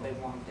based on how they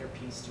want their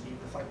piece to be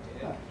reflected.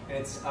 Yeah. And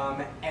it's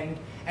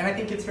and I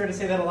think it's fair to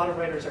say that a lot of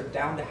writers are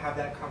down to have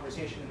that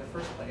conversation in the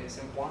first place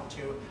and want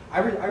to. I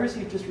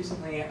received just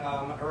recently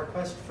a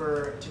request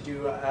to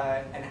do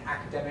an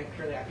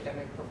purely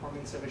academic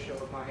performance of a show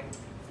of mine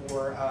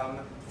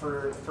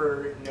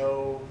for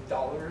no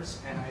dollars,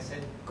 and I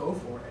said go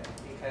for it,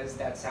 because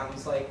that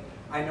sounds like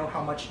I know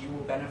how much you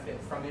will benefit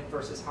from it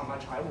versus how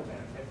much I will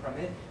benefit from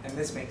it, and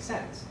this makes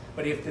sense.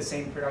 But if the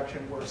same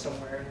production were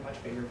somewhere in a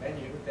much bigger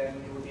venue, then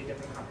it would be a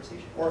different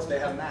conversation. Or if they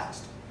hadn't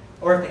asked.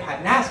 Or if they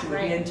hadn't asked, it would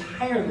be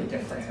entirely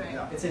different. Right.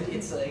 Yeah.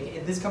 It's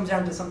like this comes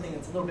down to something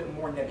that's a little bit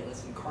more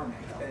nebulous and karmic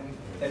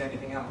than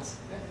anything else.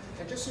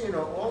 And just so you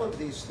know, all of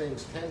these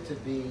things tend to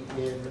be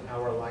in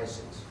our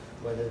license,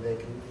 whether they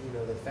can, you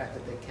know, the fact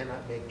that they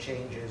cannot make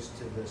changes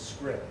to the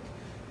script,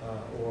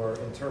 or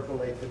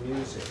interpolate the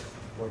music,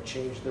 or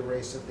change the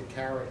race of the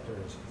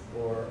characters,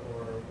 or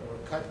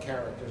cut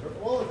characters, or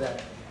all of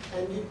that.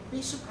 And you'd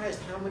be surprised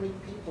how many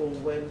people,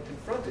 when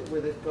confronted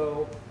with it,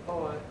 go,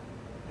 oh,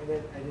 I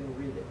didn't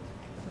read it.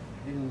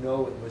 I didn't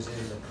know it was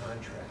in the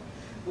contract.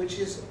 Which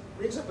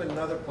brings up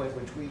another point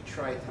which we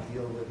tried to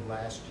deal with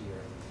last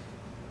year.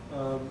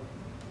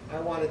 I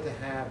wanted to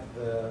have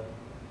the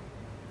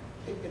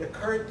it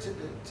occurred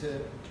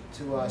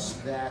to us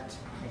that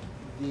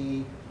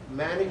the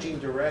managing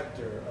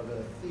director of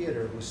a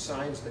theater who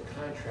signs the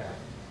contract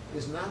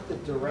is not the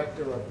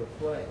director of the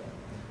play.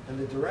 And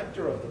the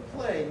director of the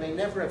play may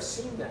never have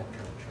seen that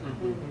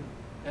contract. Mm-hmm.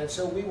 And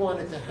so we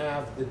wanted to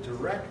have the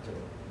director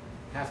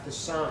have to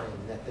sign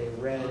that they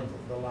read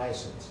the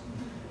license.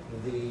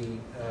 The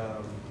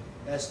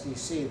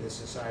SDC, the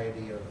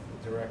Society of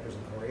Directors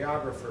and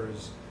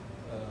Choreographers,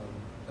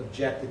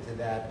 objected to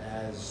that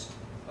as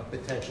a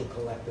potential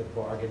collective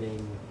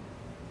bargaining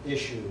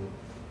issue,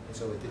 and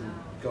so it didn't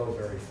go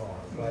very far.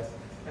 But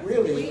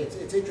really,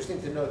 it's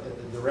interesting to note that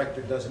the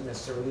director doesn't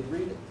necessarily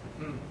read it.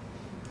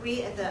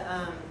 We at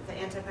the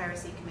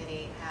Anti-Piracy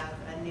Committee have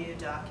a new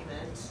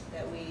document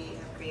that we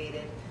have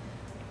created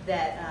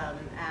that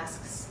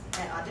asks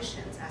at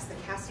auditions, asks the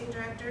casting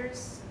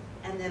directors,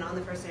 and then on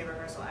the first day of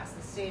rehearsal, asks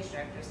the stage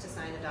directors to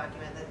sign a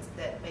document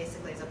that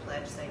basically is a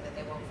pledge saying that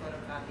they won't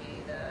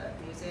photocopy the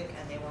music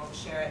and they won't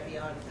share it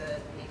beyond the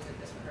needs of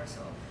this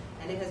rehearsal.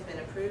 And it has been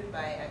approved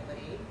by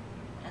Equity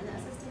and the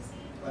SSDC.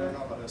 I don't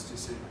know about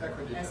STC.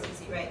 Equity did.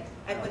 SDC, right.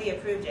 Equity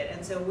approved it.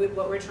 And so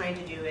what we're trying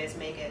to do is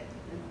make it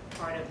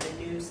part of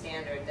the new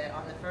standard that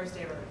on the first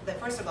day, that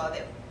first of all,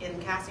 that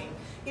in casting,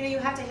 you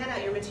have to hand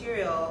out your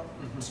material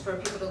for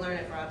people to learn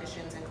it for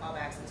auditions and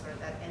callbacks and sort of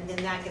that, and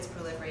then that gets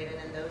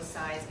proliferated and those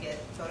sides get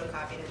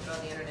photocopied and put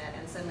on the internet,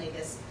 and suddenly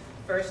this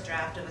first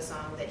draft of a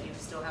song that you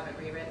still haven't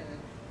rewritten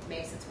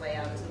makes its way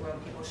out into the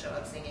world. People show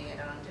up singing it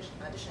on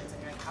auditions,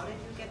 and you're like, how did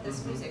you get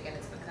this music? And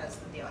it's because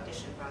of the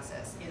audition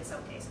process in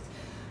some cases.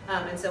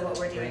 And so what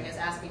we're doing is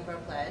asking for a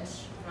pledge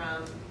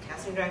from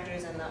casting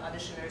directors and the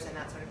auditioners and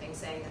that sort of thing,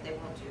 saying that they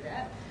won't do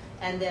that,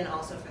 and then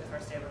also for the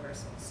first day of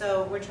rehearsal.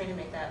 So we're trying to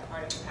make that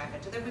part of the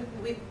package.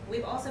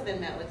 We've also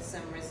been met with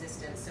some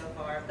resistance so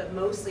far, but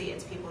mostly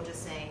it's people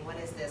just saying, what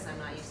is this? I'm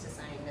not used to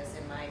signing this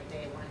in my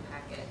day one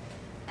packet.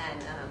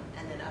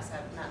 And then us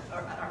have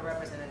our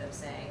representatives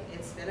saying,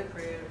 it's been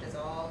approved, it's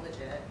all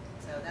legit.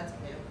 So that's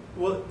new.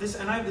 Well, this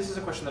is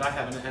a question that I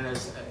have, and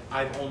as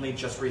I've only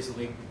just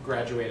recently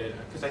graduated,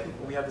 because I think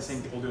we have the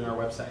same people doing our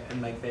website,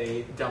 and like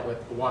they dealt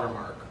with the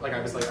watermark. Like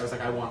I was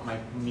like, I want my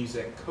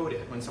music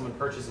coded when someone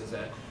purchases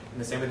it, in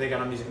the same way they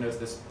got on music notes,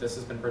 this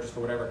has been purchased for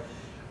whatever.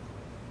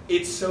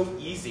 It's so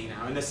easy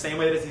now. In the same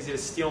way that it's easy to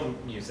steal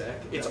music,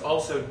 it's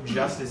also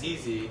just as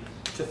easy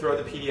to throw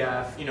the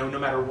PDF. No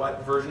matter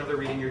what version of the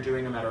reading you're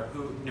doing, no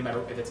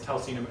matter if it's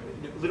Kelsey,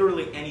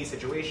 literally any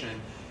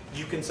situation.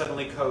 You can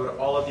suddenly code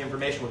all of the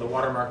information with a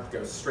watermark that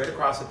goes straight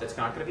across it that's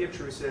not going to be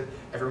obtrusive.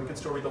 Everyone can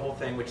still read the whole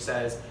thing, which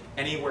says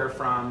anywhere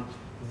from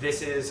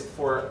this is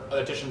for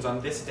auditions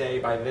on this day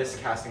by this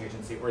casting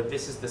agency, or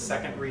this is the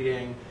second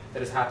reading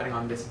that is happening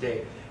on this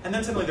date. And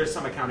then suddenly there's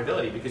some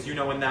accountability, because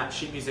when that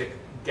sheet music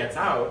gets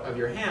out of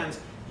your hands,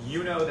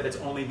 you know that it's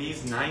only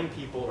these 9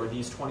 people or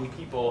these 20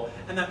 people,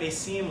 and that may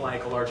seem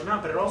like a large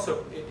amount, but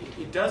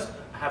it does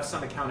have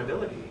some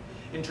accountability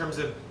in terms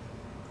of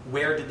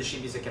where did the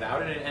sheet music get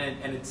out,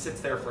 and it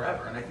sits there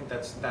forever. And I think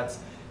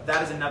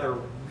that is another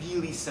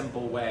really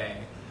simple way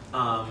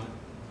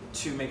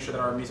to make sure that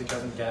our music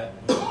doesn't get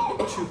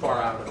too far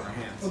out of our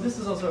hands. Well, this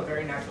is also a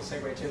very natural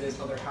segue to this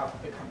other half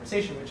of the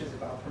conversation, which is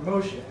about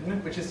promotion,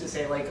 which is to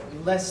say,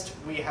 lest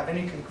we have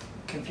any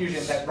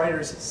confusion that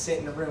writers sit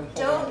in a room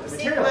holding the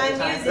material all the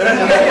time. Don't sing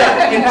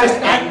my music. Just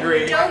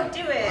angry. Don't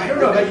do it. I don't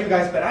know about you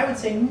guys, but I would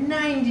say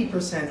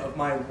 90% of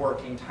my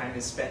working time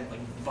is spent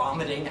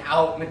vomiting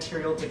out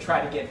material to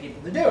try to get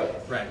people to do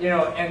it. Right.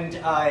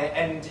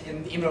 And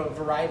in a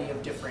variety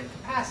of different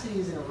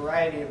capacities, in a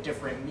variety of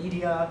different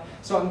media.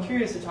 So I'm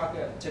curious to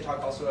talk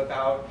also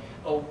about,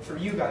 for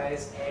you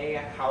guys,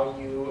 how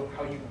you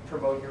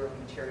promote your own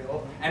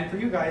material, and for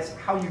you guys,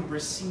 how you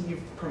receive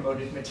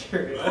promoted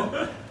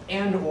material,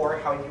 and or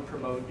how you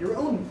promote your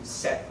own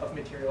set of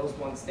materials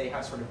once they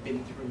have sort of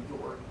been through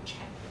your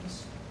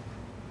channels.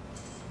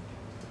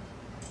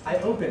 I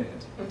open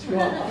it to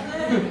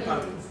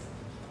all.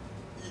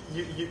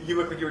 You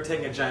look like you were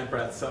taking a giant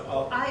breath,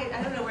 so I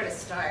don't know where to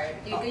start.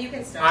 You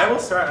can start. I will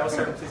start,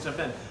 and please jump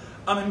in.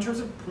 In terms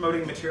of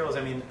promoting materials,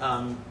 I mean,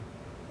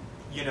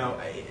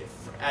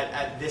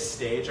 at this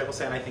stage, I will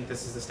say, and I think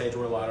this is the stage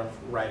where a lot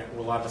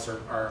of us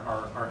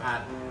are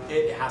at.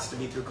 It has to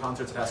be through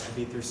concerts. It has to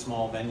be through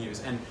small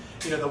venues. And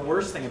the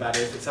worst thing about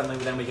it is that suddenly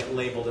then we get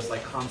labeled as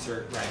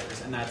concert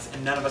writers,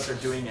 and none of us are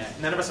doing it.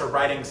 None of us are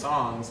writing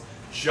songs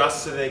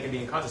just so they can be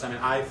in concerts. I mean,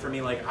 I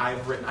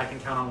can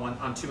count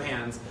on 2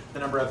 hands the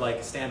number of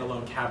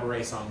standalone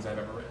cabaret songs I've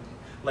ever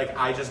written.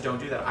 I just don't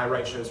do that. I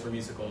write shows for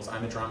musicals.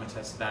 I'm a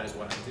dramatist. That is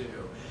what I do.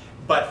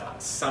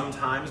 But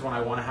sometimes when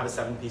I want to have a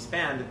 7-piece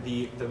band,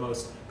 the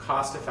most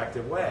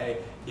cost-effective way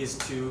is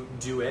to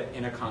do it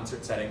in a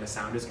concert setting. The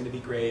sound is going to be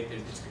great.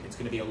 It's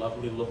going to be a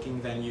lovely looking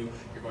venue.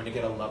 You're going to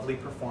get a lovely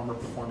performer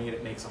performing it.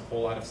 It makes a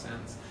whole lot of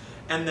sense.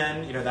 And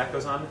then, that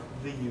goes on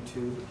the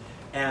YouTube.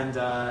 And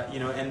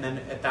and then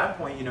at that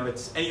point,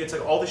 it's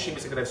like all the sheet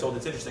music that I've sold.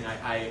 It's interesting.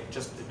 I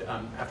just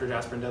after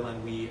Jasper and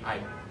Deadland, I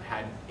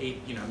had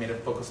 8, made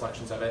vocal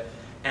selections of it,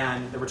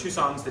 and there were 2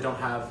 songs that don't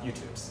have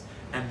YouTubes.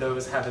 and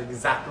those have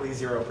exactly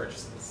 0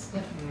 purchases.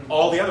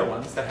 All the other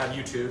ones that have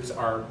YouTubes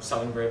are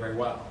selling very, very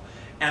well.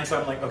 And so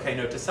I'm like, okay,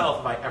 note to self,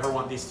 if I ever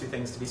want these 2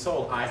 things to be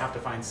sold, I have to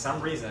find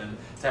some reason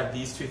to have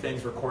these 2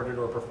 things recorded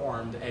or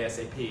performed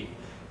ASAP.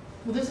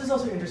 Well, this is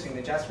also interesting,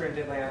 that Jasper and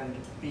Deadland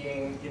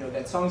being,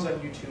 that songs on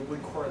YouTube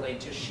would correlate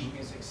to sheet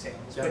music sales.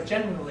 Yeah. But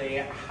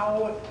generally,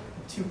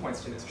 2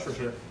 points to this question.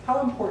 Sure.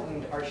 How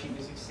important are sheet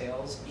music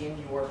sales in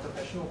your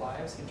professional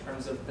lives in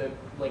terms of the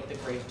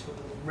great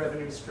total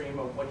revenue stream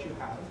of what you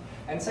have?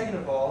 And second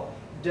of all,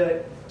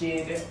 did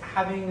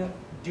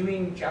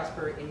doing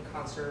Jasper in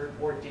concert,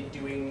 or did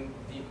doing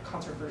the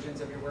concert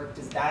versions of your work,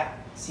 does that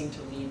seem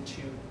to lead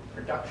to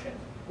production?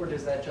 Or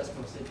does that just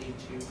mostly lead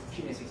to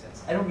sheet music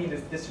sales? I don't mean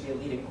this to be a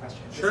leading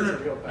question. This is a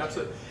real question.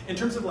 Absolutely. In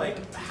terms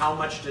of how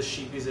much does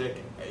sheet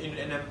music,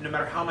 and no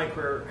matter how my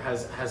career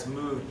has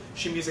moved,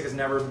 sheet music has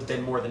never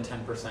been more than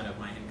 10% of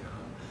my income.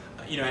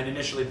 And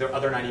initially the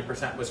other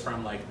 90% was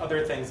from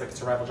other things like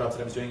survival jobs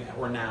that I was doing,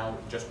 or now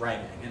just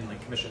writing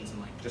and commissions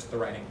and just the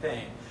writing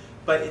thing.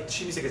 But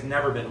sheet music has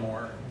never been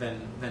more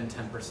than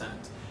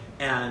 10%.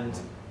 And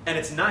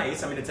it's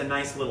nice. I mean, it's a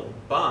nice little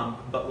bump,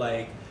 but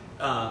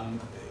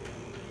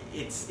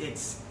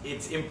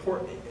it's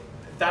important.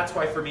 That's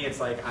why for me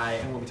it's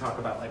and when we talk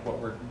about what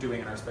we're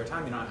doing in our spare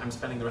time, I'm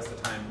spending the rest of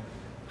the time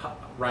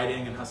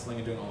writing and hustling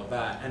and doing all of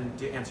that. And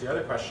to answer your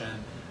other question,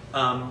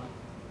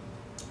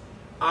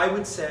 I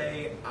would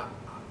say,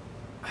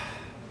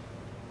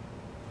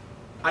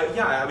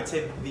 I would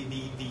say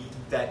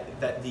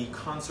that the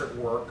concert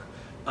work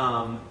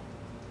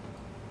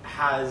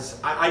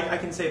I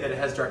can say that it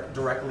has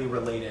directly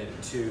related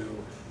to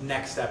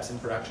next steps in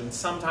production.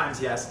 Sometimes,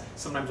 yes,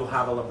 sometimes we'll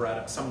have a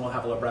libretto, some will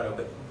have a libretto,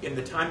 but in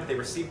the time that they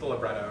receive the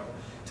libretto,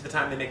 to the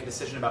time they make a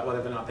decision about whether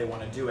or not they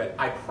want to do it,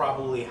 I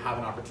probably have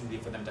an opportunity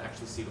for them to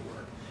actually see the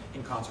work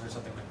in concert or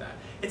something like that.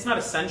 It's not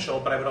essential,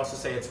 but I would also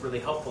say it's really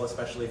helpful,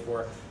 especially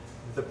for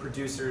the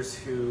producers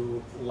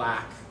who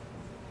lack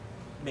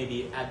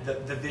maybe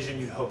the vision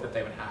you'd hope that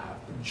they would have,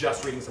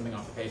 just reading something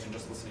off the page and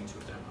just listening to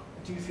a demo.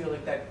 Do you feel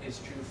like that is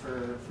true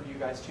for you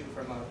guys too,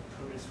 from a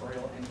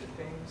producerial end of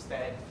things,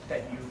 that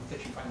you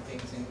find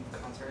things in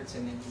concerts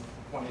and then you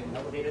want to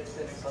elevate it to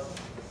the next level?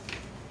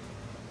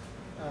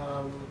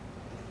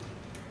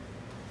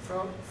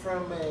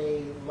 From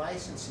a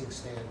licensing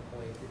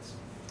standpoint, it's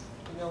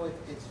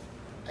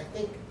I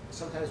think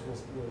sometimes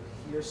we'll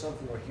hear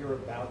something or hear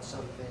about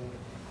something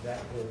that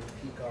will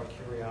pique our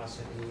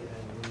curiosity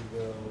and we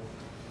will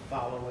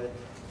follow it.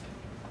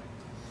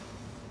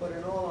 But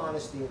in all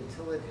honesty,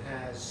 until it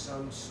has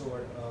some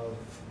sort of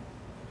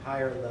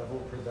higher level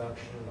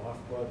production,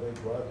 off-Broadway,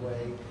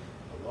 Broadway,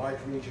 a large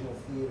regional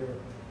theater,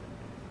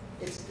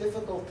 it's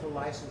difficult to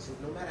license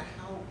it no matter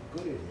how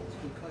good it is,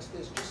 because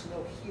there's just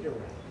no heat around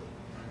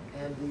it.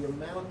 And the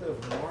amount of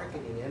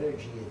marketing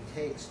energy it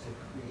takes to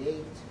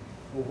create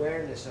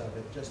awareness of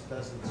it just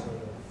doesn't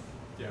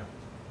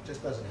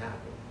just doesn't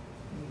happen.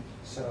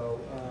 So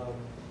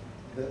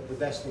the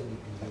best thing you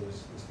can do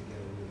is to get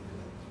a really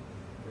good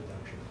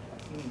production.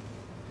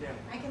 Yeah.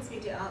 I can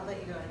speak to. I'll let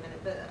you go in a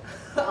minute,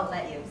 but I'll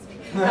let you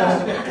speak. I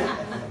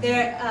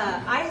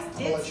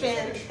did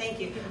spend. Thank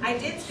you. I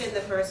did spend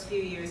the first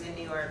few years in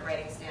New York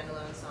writing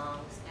standalone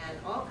songs and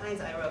all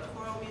kinds. I wrote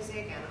choral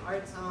music and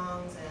art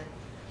songs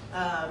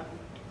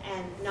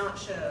and not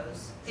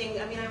shows.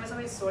 I was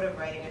always sort of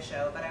writing a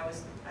show, but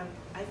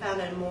I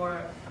found a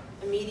more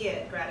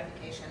immediate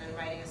gratification in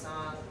writing a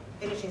song,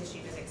 finishing the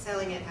sheet music,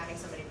 selling it, having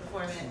somebody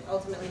perform it,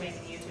 ultimately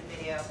making a YouTube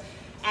video.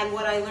 And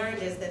what I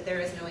learned is that there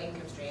is no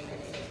income stream in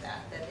any of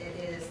that. That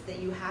it is that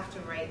you have to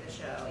write the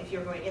show if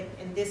you're going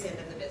in this end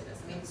of the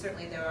business. I mean,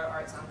 certainly there are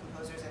art song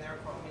composers and there are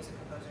choral music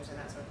composers and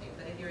that sort of thing.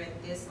 But if you're in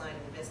this line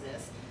of the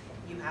business,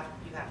 you have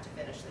to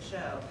finish the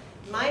show.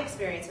 My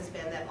experience has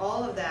been that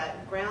all of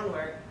that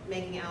groundwork,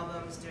 making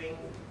albums, doing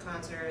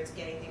concerts,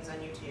 getting things on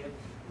YouTube,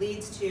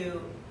 leads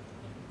to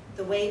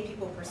the way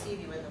people perceive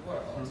you in the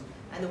world.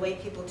 And the way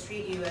people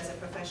treat you as a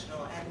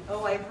professional. And,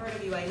 oh, I've heard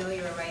of you, I know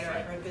you're a writer,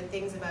 I've heard good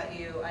things about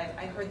you,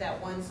 I heard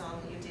that one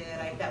song that you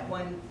did, that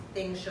one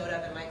thing showed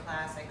up in my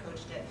class, I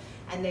coached it,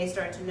 and they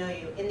start to know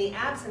you. In the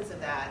absence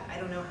of that, I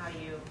don't know how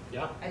you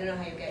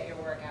get your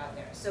work out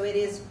there. So it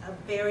is a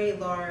very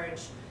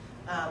large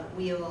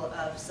wheel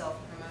of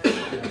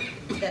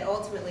self-promotion that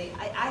ultimately,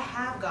 I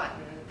have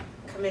gotten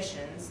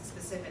commissions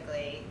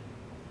specifically,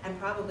 and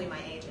probably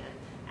my agent,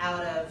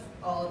 out of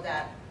all of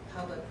that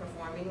public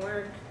performing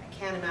work. I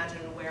can't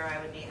imagine where I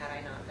would be had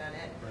I not done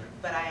it,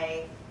 but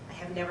I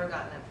have never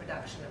gotten a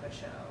production of a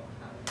show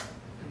out of it.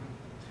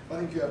 I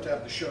think you have to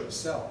have the show to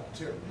sell,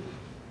 too.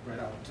 Right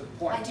now, to the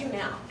point. I do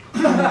now.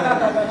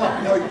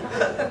 No,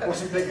 I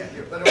wasn't picking at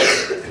you.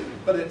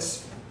 But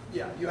it's,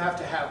 you have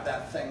to have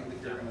that thing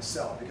that you're going to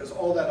sell, because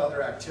all that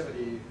other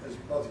activity, as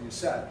both of you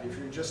said, if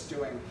you're just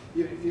doing,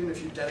 even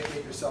if you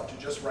dedicate yourself to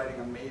just writing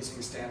amazing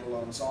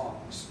standalone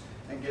songs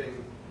and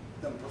getting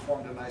them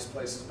performed in nice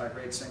places by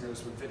great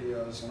singers with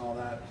videos and all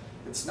that,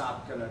 it's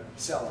not going to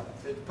sell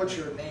it. It puts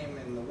your name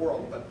in the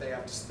world, but then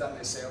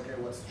they say, okay,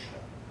 what's the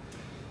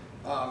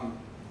show?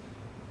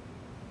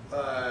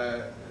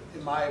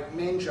 in my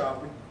main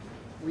job,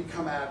 we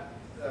come at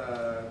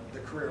the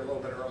career a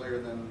little bit earlier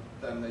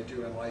than they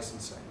do in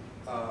licensing.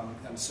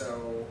 And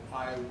so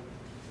I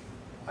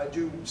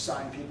do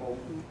sign people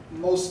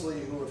mostly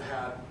who have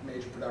had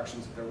major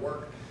productions of their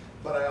work,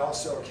 but I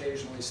also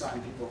occasionally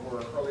sign people who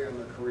are earlier in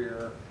their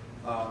career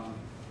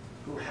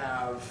who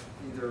have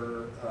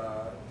either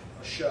a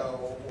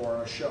show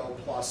or a show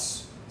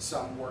plus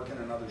some work in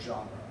another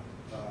genre,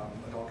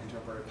 adult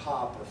contemporary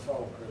pop or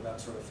folk or that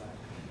sort of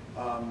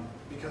thing.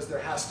 Because there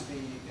has to be,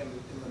 in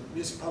the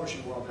music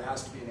publishing world, there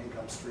has to be an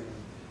income stream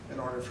in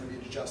order for me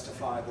to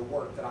justify the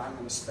work that I'm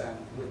going to spend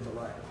with the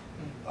writer.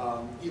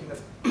 Even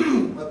if,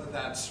 whether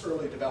that's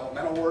early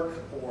developmental work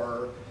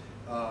or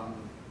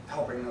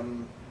helping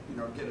them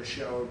get a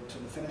show to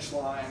the finish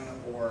line,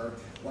 or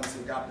once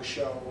they've got the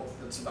show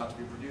that's about to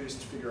be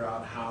produced, figure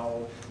out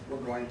how we're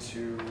going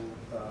to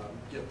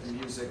get the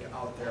music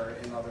out there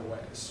in other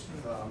ways.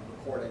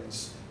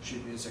 Recordings,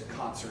 sheet music,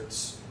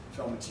 concerts,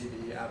 film and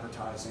TV,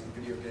 advertising,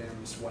 video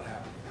games, what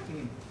have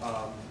you.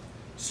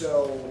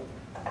 So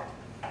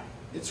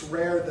it's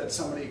rare that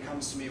somebody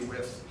comes to me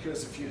with,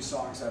 here's a few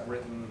songs I've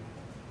written,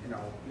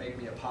 make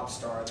me a pop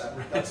star.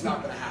 That's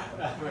not going to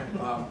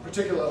happen.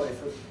 Particularly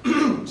for,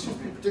 excuse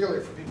me,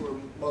 particularly for people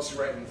who mostly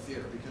write in the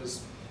theater,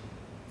 because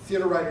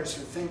theater writers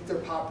who think they're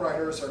pop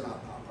writers are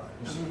not pop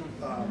writers.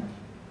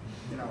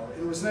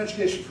 It was an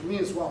education for me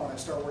as well when I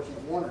started working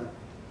at Warner,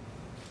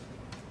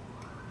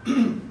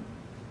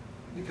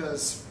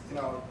 because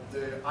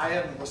I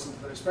hadn't listened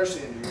to it,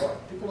 especially in New York.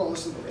 People don't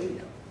listen to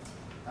radio.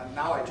 And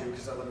now I do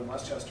because I live in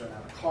Westchester and I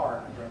have a car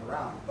and I drive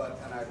around.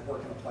 And I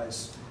work in a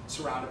place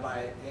surrounded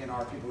by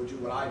A&R people who do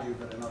what I do,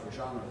 but in other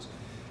genres.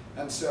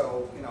 And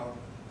so,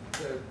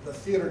 the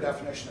theater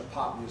definition of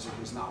pop music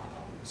is not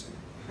pop music.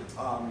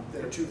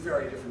 They're two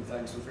very different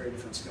things with very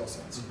different skill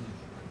sets.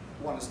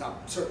 One is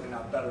certainly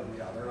not better than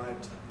the other. I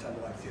tend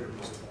to like theater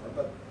music more,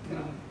 but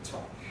it's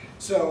fine.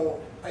 So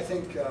I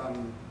think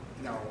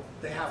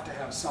they have to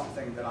have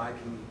something that I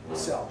can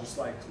sell, just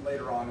like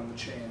later on in the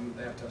chain,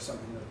 they have to have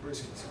something that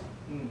Bruce can sell.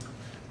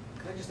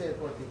 Can I just add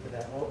one thing to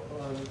that?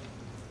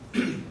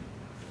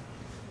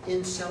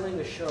 In selling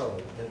a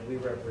show that we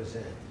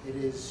represent, it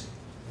is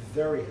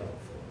very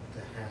helpful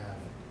to have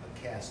a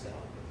cast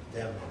album,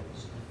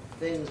 demos,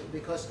 things,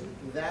 because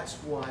that's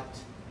what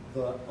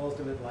the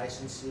ultimate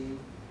licensee,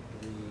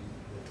 the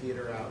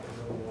theater out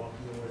in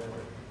Milwaukee or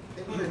whatever,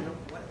 they want to know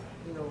what,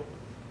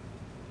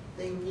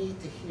 they need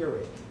to hear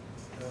it.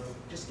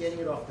 Just getting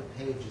it off the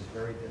page is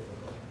very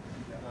difficult.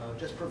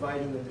 Just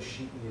providing them the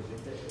sheet music,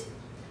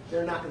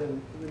 we're not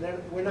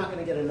going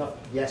to get enough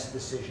yes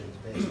decisions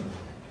based on that.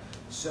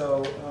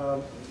 So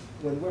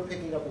when we're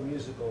picking up a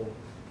musical,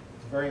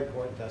 it's very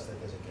important to us that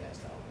there's a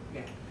cast album.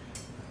 Yeah.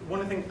 One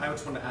of the things I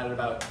just want to add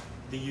about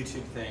the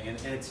YouTube thing, and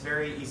it's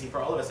very easy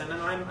for all of us, and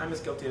I'm as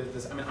guilty of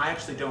this. I mean, I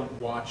actually don't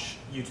watch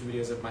YouTube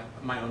videos of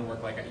my own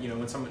work. Like,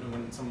 when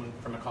someone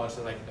from a college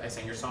says, like, I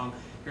sang your song,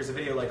 here's a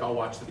video, like, I'll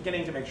watch the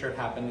beginning to make sure it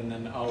happened, and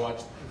then I'll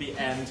watch the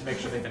end to make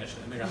sure they finished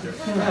it and they got through it.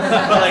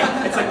 But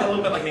like, it's like a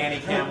little bit like nanny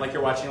cam, like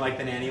you're watching like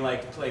the nanny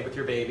like play with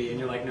your baby, and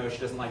you're like, no, she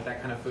doesn't like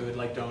that kind of food,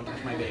 like don't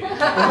touch my baby.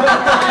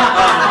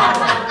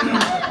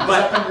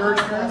 But your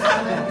experience?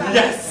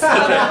 Yes,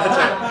 that's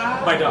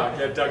right. My dog,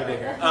 dog of the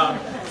year.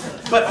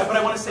 But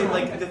I want to say,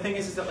 like, the thing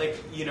is that, like,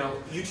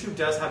 YouTube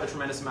does have a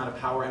tremendous amount of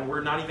power, and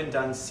we're not even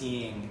done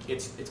seeing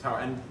its power.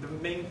 And the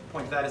main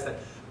point of that is that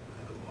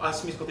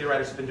us musical theater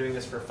writers have been doing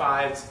this for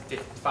 5,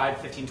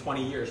 15,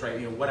 20 years, right?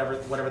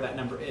 Whatever that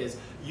number is.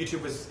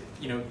 YouTube was,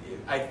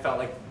 I felt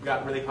like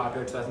got really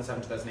popular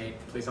 2007, 2008.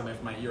 Please tell me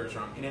if my year is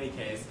wrong. In any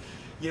case,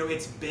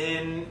 it's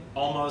been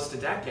almost a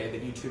decade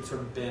that YouTube's sort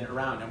of been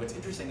around. And what's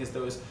interesting is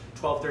those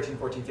 12, 13,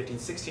 14, 15,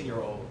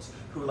 16-year-olds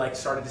who like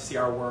started to see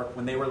our work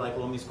when they were like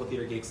little musical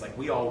theater geeks like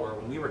we all were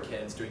when we were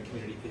kids doing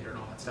community theater and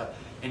all that stuff.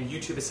 And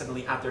YouTube is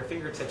suddenly at their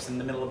fingertips in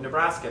the middle of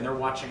Nebraska, and they're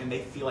watching and they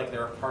feel like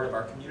they're a part of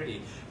our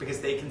community because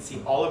they can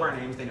see all of our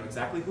names, they know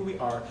exactly who we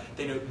are,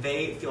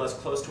 they feel as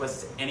close to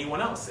us as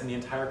anyone else in the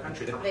entire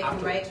country. They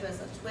can write to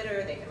us on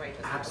Twitter, they can write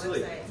to us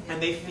Absolutely. on the website.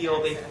 And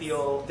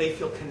they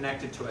feel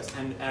connected to us.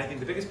 And I think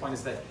the biggest point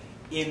is that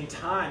in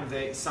time,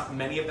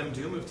 many of them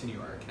do move to New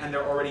York, and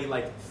they're already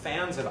like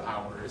fans of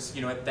ours,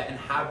 and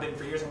have been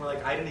for years. And we're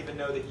like, I didn't even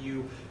know that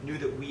you knew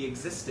that we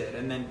existed.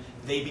 And then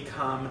they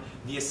become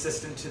the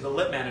assistant to the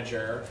lit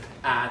manager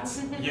at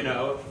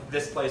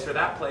this place or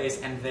that place,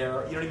 and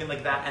they're even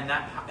like that,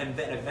 and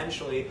then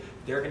eventually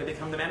they're going to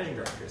become the managing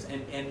directors,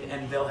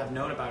 and they'll have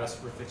known about us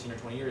for 15 or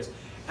 20 years.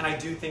 And I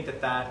do think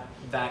that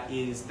there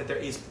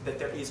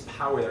is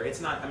power there.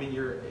 It's not. I mean,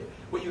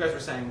 what you guys were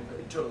saying.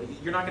 Totally,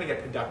 you're not going to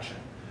get production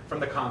from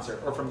the concert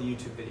or from the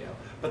YouTube video.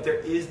 But there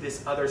is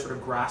this other sort of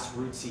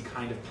grassrootsy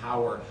kind of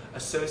power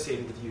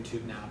associated with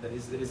YouTube now that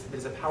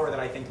is a power that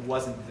I think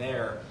wasn't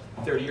there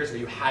 30 years ago.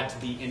 You had to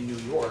be in New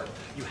York.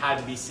 You had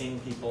to be seeing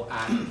people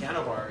at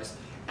piano bars,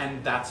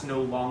 and that's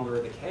no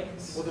longer the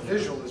case. Well, the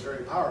visual is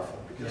very powerful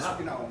because,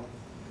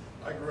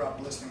 I grew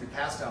up listening to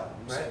past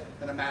albums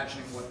and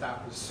imagining what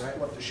that was,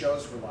 what the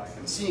shows were like,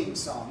 and seeing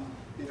some,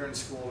 either in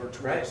school or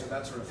tours Right. or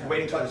that sort of thing.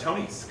 Waiting till the But-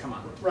 Tonys come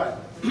on. Right.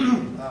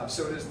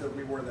 So it is the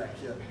We Were That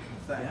Kid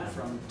thing Yeah.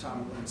 from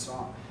Tom Glynn's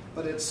song.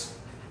 But it's,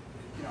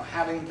 you know,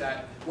 having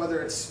that,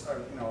 whether it's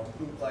a, you know,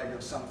 bootleg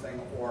of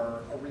something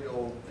or a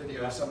real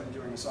video of somebody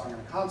doing a song in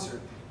a concert,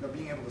 you know,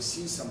 being able to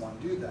see someone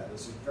do that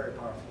is a very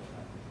powerful thing.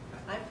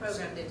 I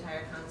programmed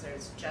entire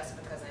concerts just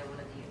because I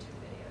wanted the YouTube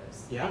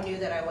videos. Yeah. I knew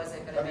that I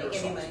wasn't going to Of your make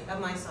any songs? money of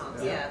my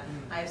songs. Yeah.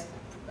 Yeah,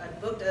 I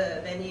booked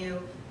a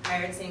venue,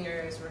 hired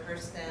singers,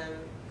 rehearsed them,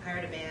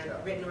 hired a band,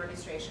 Yeah. written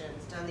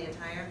orchestrations, done the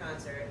entire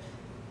concert,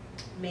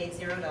 made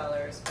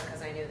 $0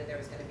 because I knew that there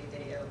was going to be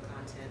video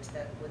content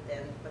that would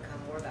then become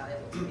more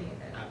valuable to me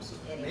than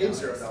Absolutely. any Made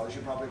dollars. $0,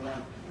 you probably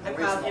weren't It raising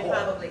the whole.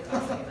 probably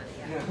cost me money.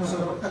 Yeah.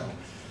 So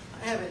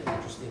I have an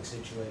interesting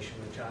situation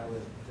which I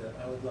would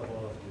love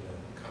all of you to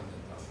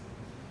comment on.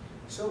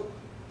 So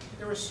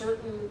there are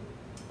certain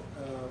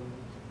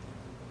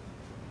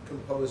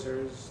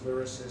composers,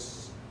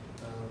 lyricists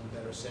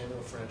that are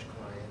Samuel French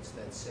clients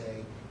that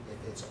say, if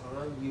it's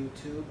on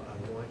YouTube, I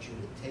want you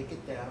to take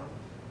it down.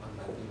 I'm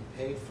not being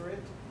paid for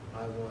it.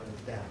 I want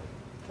it down.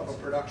 Of a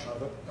production.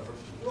 Of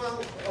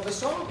a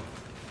song.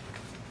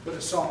 But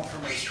a song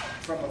from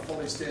a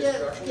fully staged Yeah,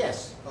 production?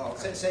 yes. Oh,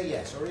 okay. Say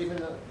yes, or even,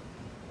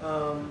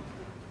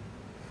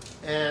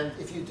 and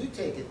if you do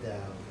take it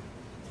down,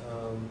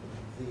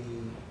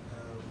 the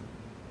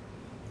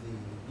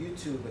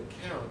YouTube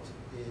account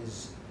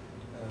is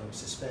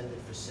suspended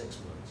for 6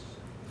 months.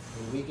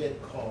 And we get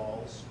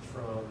calls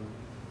from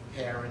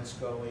parents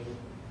going,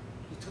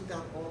 you took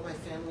down all my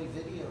family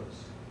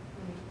videos,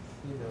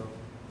 you know,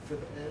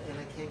 and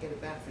I can't get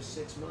it back for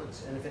 6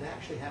 months. And if it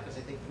actually happens,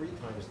 I think 3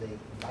 times, they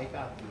wipe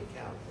out the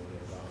account when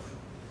they're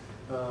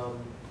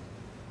gone.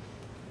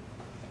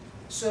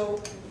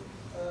 So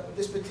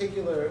this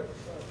particular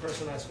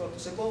person I spoke to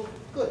said, well,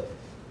 good.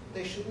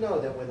 They should know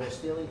that when they're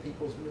stealing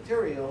people's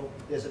material,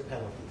 there's a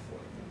penalty for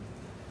it.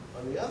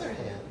 On the other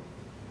hand,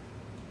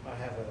 I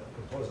have a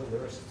composer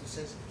lyricist who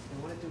says, they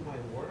want to do my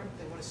work,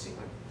 they want to see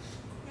my,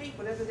 great,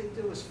 whatever they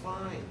do is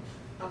fine.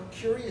 I'm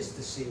curious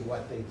to see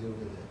what they do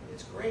with it.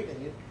 It's great.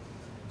 And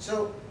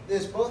so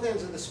there's both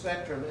ends of the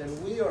spectrum, and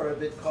we are a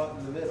bit caught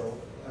in the middle.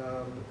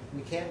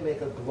 We can't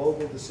make a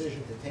global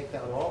decision to take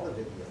down all the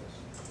videos,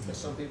 because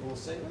some people will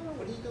say, no,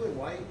 what are you doing?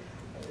 Why?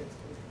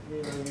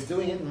 You know, you're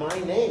doing it in my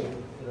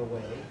name, in a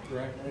way,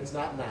 Right. and it's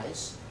not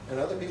nice. And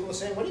other people are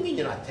saying, what do you mean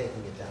you're not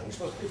taking it down? You're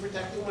supposed to be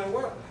protecting my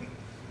work.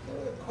 So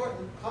we're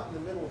caught in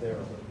the middle there a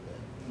little bit.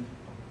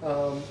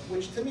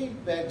 Which to me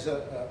begs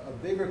a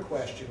bigger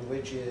question,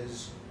 which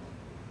is,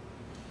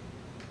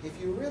 if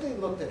you really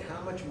looked at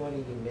how much money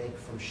you make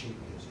from sheet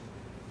music,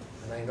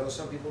 and I know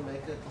some people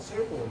make a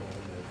considerable amount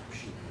of money from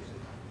sheet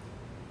music.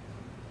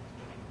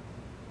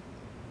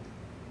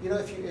 You know,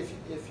 if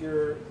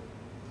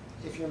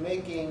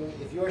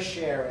your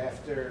share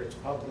after it's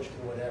published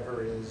or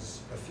whatever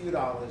is a few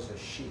dollars a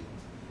sheet,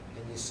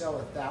 and you sell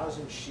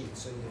 1,000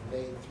 sheets, so you've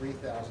made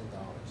 $3,000.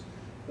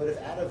 But if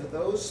out of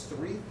those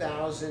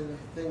 3,000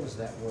 things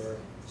that were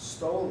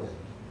stolen,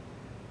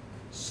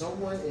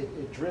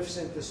 it drifts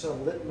into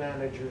some lit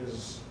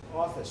manager's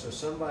office, or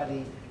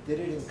somebody did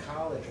it in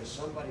college, or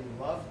somebody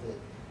loved it,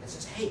 and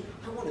says, hey,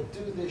 I want to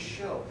do this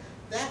show.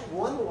 That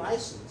one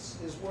license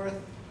is worth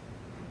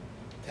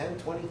 $10,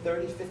 $20,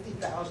 $30, $50,000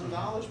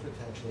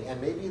 potentially,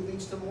 and maybe it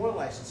leads to more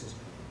licenses.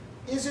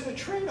 Is it a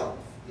trade-off?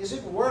 Is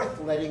it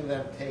worth letting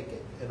them take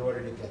it in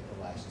order to get the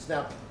license?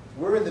 Now,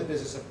 we're in the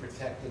business of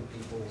protecting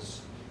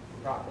people's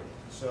property.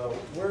 So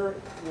we're,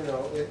 you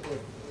know, if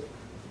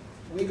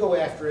we go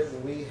after it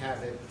and we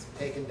have it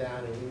taken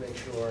down and we make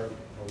sure, or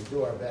we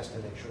do our best to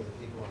make sure that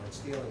people aren't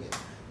stealing it.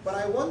 But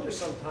I wonder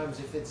sometimes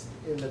if it's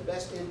in the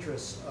best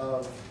interests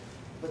of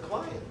the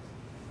client,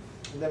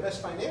 in their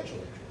best financial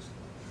interest.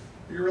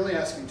 You're really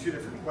asking two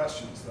different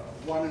questions, though.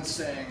 One is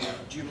saying,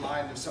 do you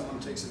mind if someone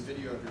takes a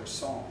video of your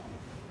song?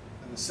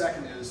 And the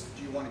second is,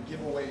 do you want to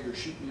give away your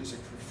sheet music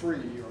for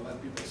free or let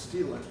people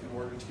steal it in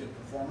order to get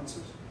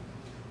performances?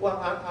 Well,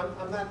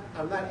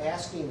 I'm not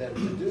asking them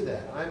to do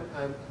that.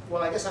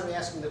 Well, I guess I'm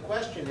asking the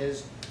question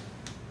is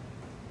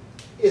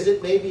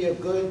it maybe a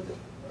good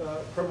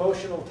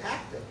promotional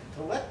tactic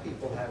to let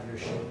people have your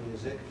sheet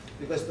music,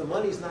 because the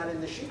money's not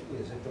in the sheet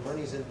music, the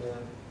money's in the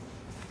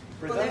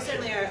production. Well, there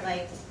certainly are,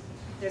 like,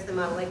 there's the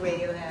model, like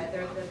Radiohead,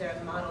 there are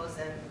the models,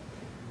 and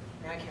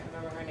now I can't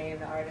remember her name,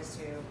 the artist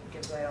who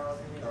gives away all of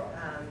her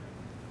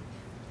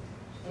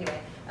music.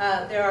 Anyway,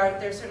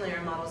 there certainly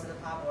are models in the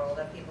pop world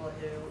of people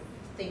who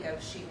think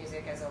of sheet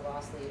music as a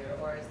loss leader,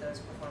 or as those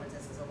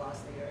performances as a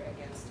loss leader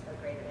against a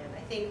greater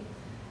end.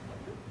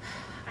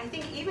 I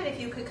think even if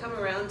you could come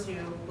around to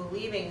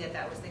believing that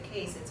that was the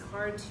case, it's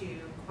hard to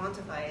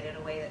quantify it in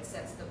a way that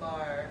sets the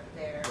bar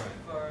there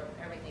for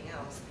everything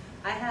else.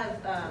 I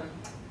have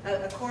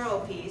a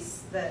choral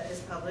piece that is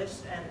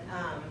published,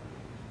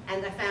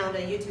 and I found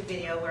a YouTube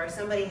video where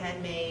somebody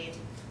had made,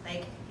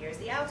 like, here's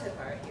the alto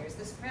part, here's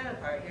the soprano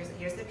part,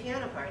 here's the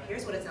piano part,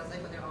 here's what it sounds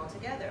like when they're all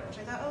together, which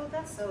I thought, oh,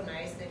 that's so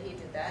nice that he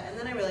did that. And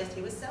then I realized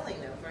he was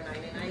selling them for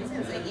 99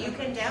 cents. Like, you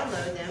can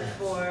download them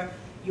for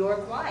your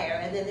choir,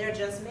 and then they're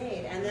just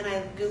made. And then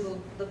I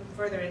looked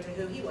further into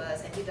who he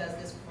was, and he does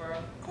this for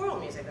choral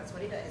music. That's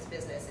what he does. His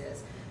business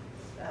is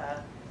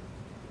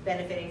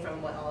benefiting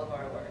from all of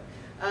our work.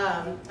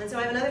 And so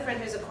I have another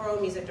friend who's a choral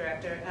music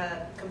director,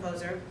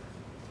 composer,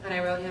 and I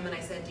wrote him and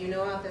I said, do you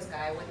know about this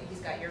guy?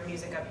 He's got your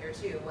music up here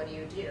too. What do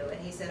you do? And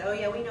he said, oh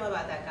yeah, we know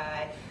about that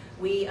guy.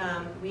 We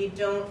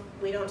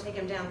don't take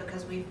him down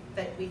because we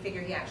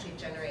figure he actually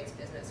generates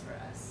business for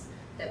us.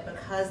 That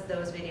because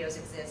those videos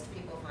exist,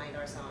 people find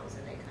our songs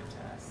and they come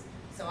to us.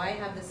 So I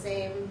have the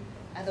same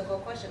ethical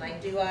question.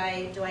 Like, do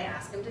I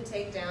ask him to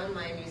take down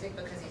my music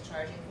because he's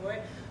charging for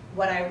it?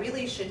 What I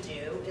really should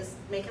do is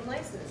make him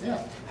license it.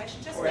 Yeah. I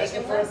should just Or make ask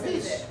him him for a license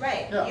piece. it.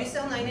 Right. Yeah. You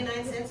sell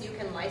 99 cents, you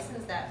can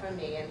license that from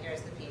me, and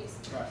here's the piece.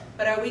 Right.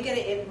 But are we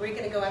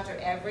gonna go after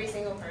every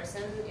single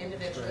person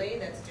individually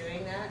that's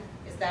doing that?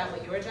 Is that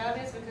what your job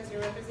is because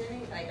you're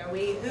representing? Like,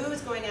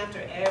 who's going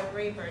after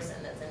every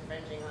person that's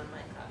infringing on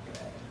my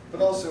copyright?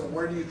 But also,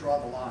 where do you draw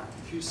the line?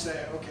 If you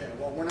say, okay,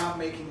 well, we're not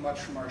making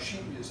much from our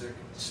sheet music,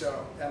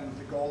 and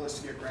the goal is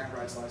to get grant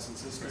rights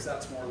licenses because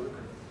that's more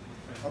lucrative.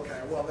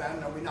 Okay, well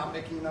then, are we not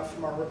making enough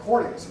from our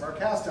recordings, from our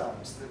cast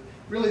albums?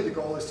 Really, the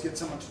goal is to get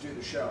someone to do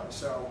the show.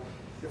 So,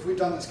 if we've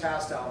done this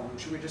cast album,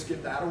 should we just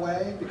give that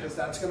away because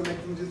that's going to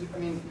make them do? I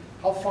mean,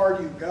 how far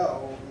do you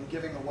go in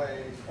giving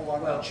away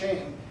along the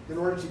chain in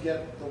order to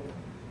get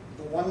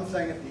the one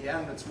thing at the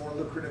end that's more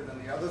lucrative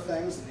than the other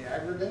things in the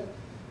aggregate?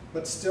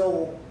 But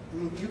still, I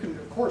mean, you can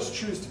of course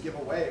choose to give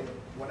away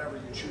whatever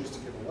you choose to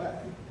give away,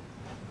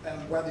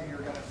 and whether you're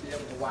going to be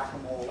able to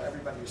whack-a-mole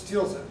everybody who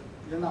steals it,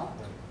 you're not.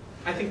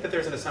 I think that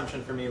there's an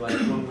assumption for me, like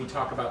when we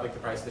talk about like the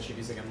price of the sheet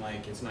music and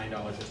like it's $9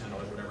 or $10 or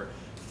whatever.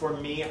 For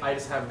me, I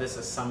just have this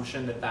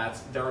assumption that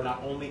they're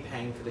not only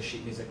paying for the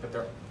sheet music, but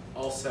they're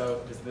also,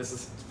 this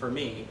is for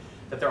me,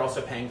 that they're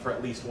also paying for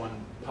at least one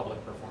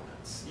public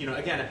performance. You know,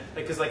 again,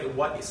 because like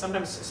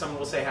sometimes someone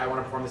will say, hey, I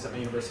want to perform this at my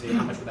university.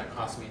 How much would that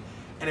cost me?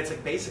 And it's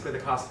like basically the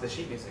cost of the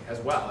sheet music as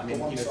well. I mean,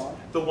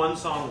 the one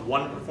song,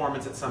 one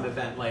performance at some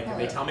event. Like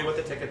they tell me what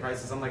the ticket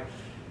price is. I'm like,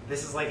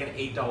 this is like an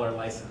 $8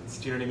 license.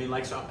 Do you know what I mean?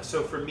 Like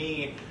so for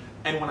me,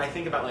 and when I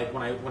think about like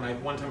when I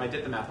one time I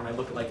did the math, when I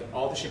look at like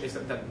all the sheet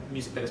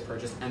music that is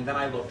purchased, and then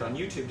I looked on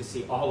YouTube to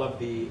see all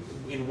of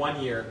in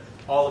 1 year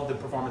all of the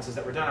performances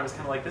that were done, I was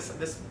kind of like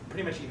this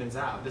pretty much evens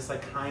out. This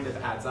like kind of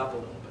adds up a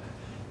little bit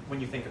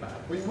when you think about it.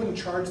 Well, you wouldn't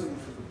charge them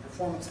for the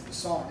performance of the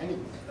song anyway.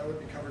 That would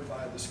be covered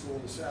by the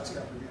school's ASCAP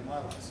or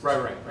BMI license.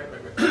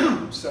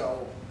 Right.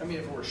 So, I mean,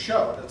 if it were a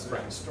show, that's a Right.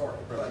 different story.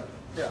 Right. But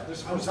yeah,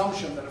 there's a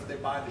presumption that if they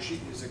buy the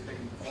sheet music, they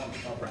can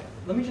perform it. Right.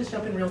 Let me just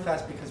jump in real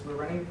fast because we're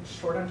running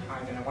short on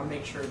time and I want to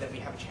make sure that we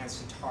have a chance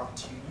to talk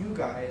to you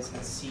guys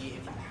and see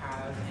if you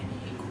have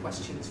any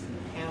questions from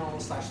the panel.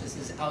 This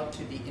is out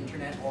to the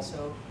internet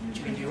also, which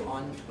you can do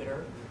on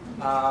Twitter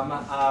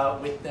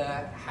with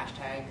the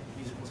hashtag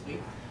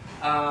MusicalsWeek.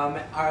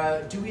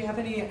 Do we have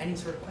any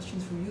sort of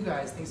questions from you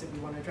guys, things that we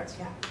want to address?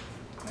 Yeah.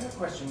 I have a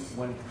question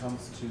when it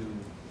comes to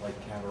like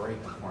cabaret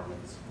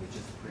performance, which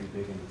is pretty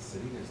big in the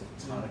city. There's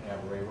a ton of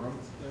cabaret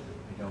rooms.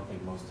 I don't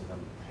think most of them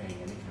are paying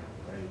any kind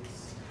of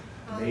rates.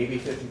 Maybe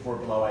 54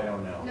 below, I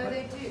don't know. No,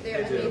 they do.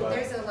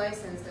 There's a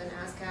license, an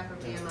ASCAP or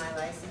BMI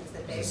license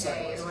that they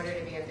pay in order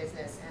to be in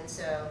business. And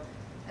so,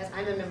 as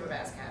I'm a member of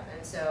ASCAP,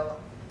 and so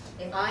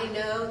if I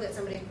know that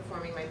somebody's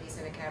performing my piece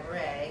in a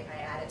cabaret,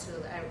 I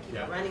keep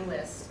a running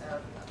list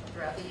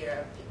throughout the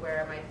year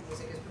where my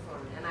music is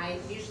performed. And I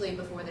usually,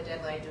 before the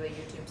deadline, do a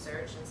YouTube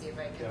search and see if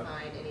I can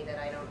find any that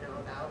I don't know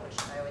about, which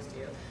I always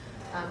do.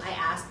 I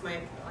ask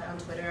on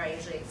Twitter, I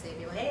usually say to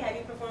people, hey, have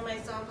you performed my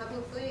song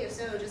publicly? If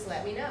so, just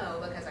let me know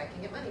because I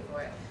can get money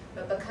for it.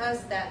 But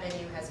because that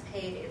venue has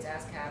paid its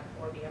ASCAP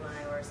or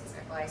BMI or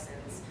CSEC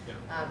license,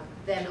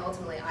 then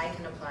ultimately I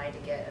can apply to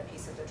get a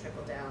piece of the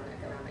trickle-down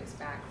economics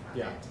back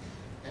from it.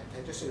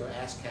 And just so you know,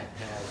 ASCAP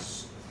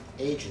has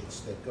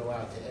agents that go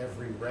out to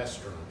every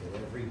restaurant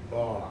and every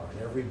bar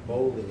and every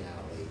bowling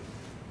alley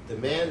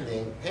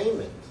demanding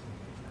payment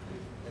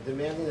and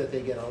demanding that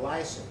they get a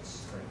license.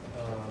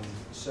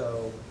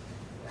 So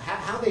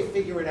how they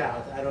figure it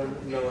out, I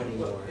don't know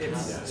anymore.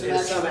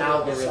 It's some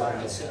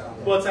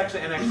algorithm. Well, it's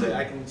actually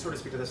I can sort of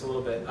speak to this a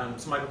little bit.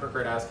 So Michael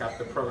Kirker at ASCAP,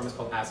 the program is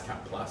called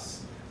ASCAP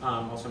Plus.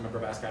 Also a member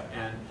of ASCAP,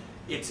 and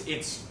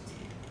it's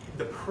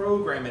the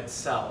program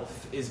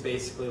itself is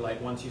basically like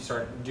once you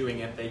start doing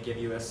it, they give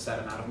you a set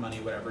amount of money,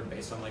 whatever,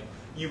 based on like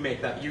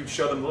you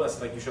show them the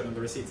list, like you show them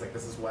the receipts, like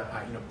this is what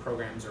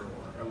programs are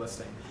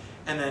listing.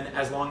 And then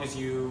as long as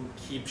you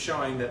keep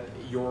showing that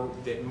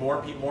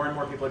more and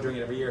more people are doing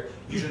it every year,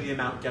 usually the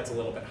amount gets a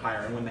little bit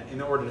higher. And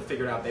in order to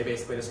figure it out, they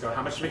basically just go,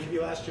 how much did we give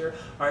you last year?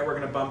 All right, we're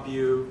going to bump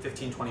you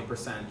 15,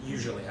 20%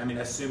 usually. I mean,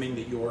 assuming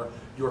that your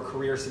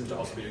career seems to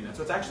also be doing that.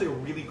 So it's actually a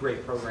really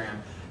great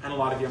program. And a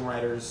lot of young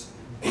writers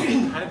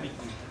kind of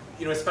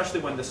especially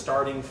when the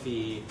starting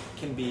fee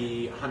can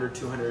be $100,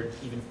 $200,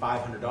 even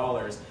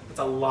 $500. It's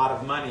a lot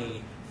of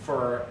money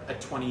for a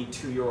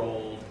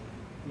 22-year-old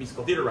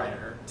musical theater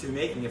writer to be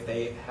making if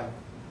they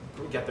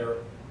get their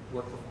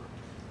work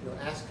performed.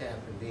 ASCAP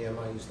and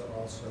BMI used to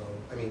also,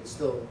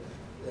 still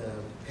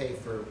pay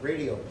for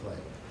radio play.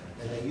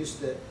 And they used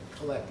to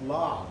collect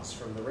logs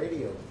from the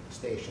radio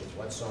stations.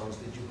 What songs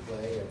did you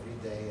play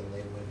every day? And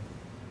they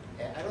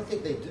would, I don't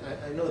think they do,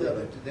 I know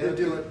Yeah, they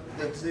do it.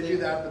 They do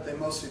that, but they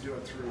mostly do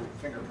it through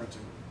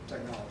fingerprinting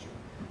technology.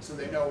 So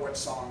they know what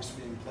songs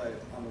are being played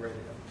on the radio.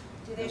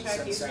 Do they And track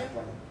set YouTube?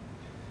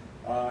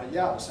 sampling.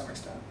 Yeah, to some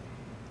extent.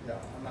 Yeah,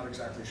 I'm not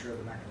exactly sure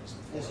the mechanism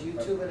for Is it.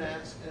 YouTube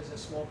as a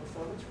small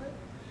performance rate?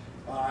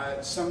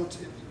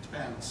 It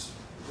depends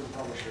who the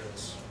publisher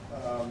is.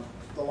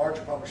 The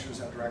larger publishers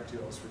have direct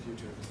deals with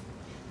YouTube.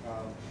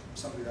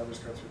 Some of the others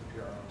go through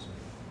the PROs.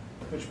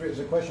 Which is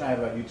a question I have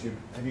about YouTube.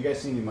 Have you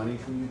guys seen any money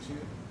from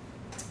YouTube?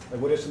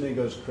 Like, what if something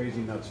goes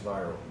crazy nuts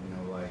viral? You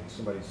know, like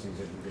somebody sings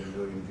it and get 1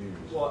 million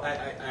views. Well,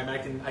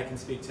 I can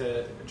speak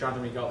to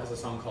Jonathan Regal has a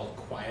song called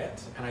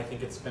Quiet, and I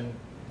think it's been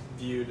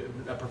viewed,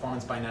 a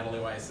performance by Natalie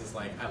Weiss is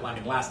like, I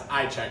mean, last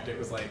I checked, it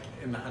was like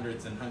in the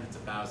hundreds and hundreds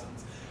of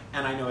thousands.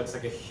 And I know it's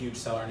like a huge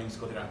seller on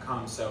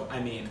newsculture.com, so I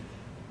mean,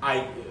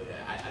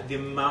 the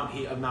amount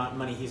of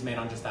money he's made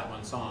on just that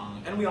one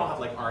song, and we all have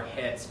like our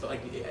hits, but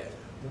like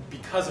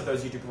because of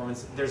those YouTube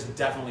performances, there's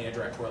definitely a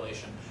direct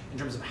correlation in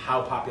terms of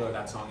how popular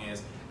that song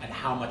is and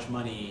how much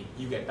money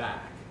you get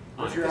back.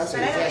 If you're But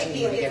asking, I don't asking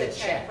think you to he get gets a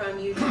a check check. from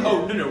YouTube.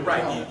 Oh, no,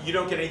 right. You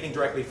don't get anything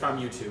directly from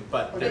YouTube,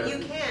 but But you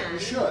can. You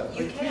should.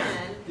 You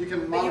can. You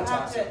can But you have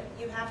monetize to. it.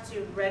 You have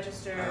to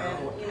register,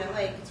 Oh, and you know,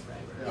 like, that's right.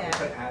 Yeah. yeah,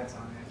 Put ads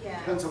on it. yeah.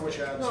 Depends on which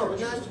ads No, you but,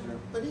 choose not, to do.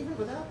 but even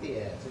without the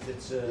ads, if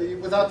it's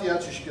Without the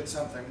ads, you should get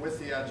something. With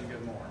the ads, you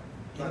get more.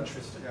 But,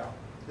 Interesting.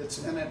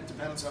 Yeah, and it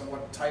depends on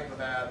what type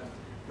of ad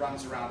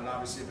runs around it.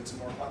 Obviously, if it's the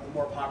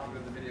more popular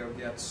the video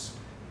gets,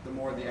 the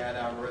more the ad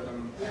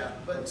algorithm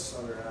puts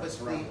other ads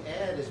but around.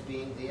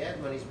 the ad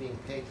money is being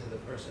paid to the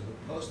person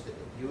who posted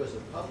it. You as a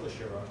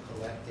publisher are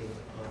collecting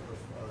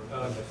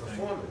on the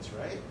performance,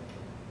 right?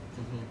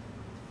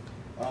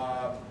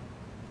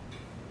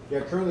 Yeah,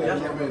 currently I at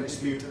the can't really moment,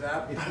 speak to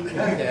that.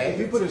 if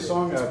you put a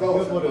song It's up,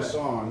 both you upload in a a way.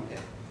 song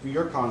for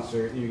your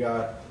concert, and you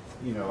got,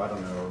 you know, I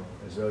don't know,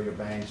 Azalea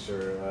Banks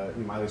or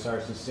Miley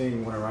Cyrus to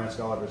sing one of Ryan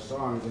Scalabra's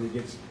songs, and it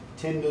gets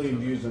 10 million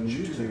views on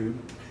YouTube.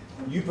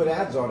 You put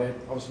ads on it,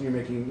 all of a sudden you're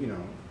making, you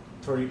know,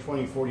 $20,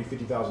 $40,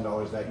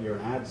 $50,000 that year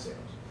in ad sales.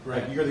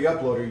 Right. Like, you're the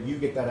uploader, you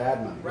get that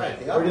ad money. Right.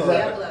 The Where does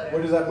uploader. that,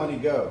 where does that money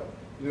go?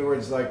 In other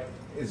words, like,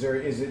 is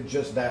it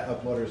just that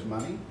uploader's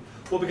money?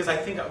 Well, because I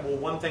think,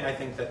 one thing I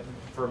think that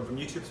from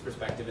YouTube's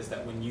perspective is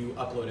that when you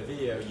upload a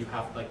video, you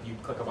have, like, you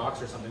click a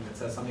box or something that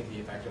says something to the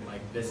effect of,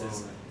 like, this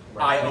is,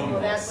 I own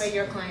Well, this. that's where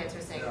your clients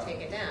are saying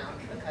take it down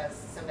because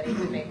somebody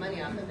could make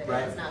money off of it.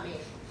 Right. It's not me.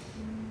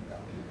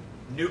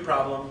 New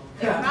problem.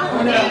 The I'm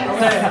problem gonna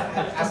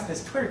is. ask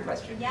this Twitter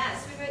question.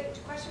 Yes, we have a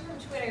question from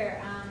Twitter.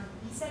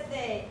 He said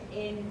that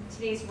in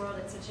today's world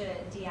it's such a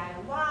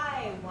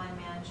DIY,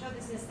 one-man show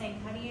business thing.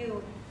 How do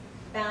you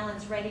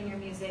balance writing your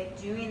music,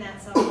 doing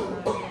that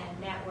self-promotion,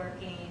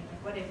 networking?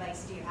 Like, what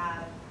advice do you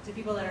have to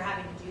people that are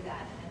having to do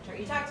that? And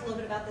you talked a little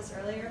bit about this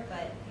earlier,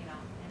 but you know,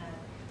 in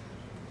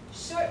a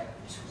short,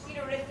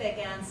 tweeterific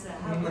answer,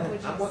 what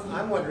would you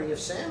I'm wondering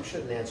if Sam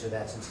shouldn't answer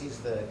that since he's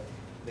the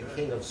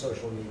king of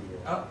social media.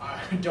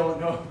 I don't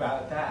know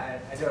about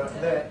that. I don't.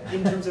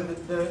 In terms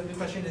of the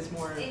question is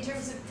more. in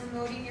terms of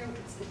promoting your,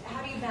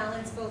 how do you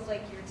balance both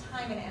like your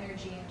time and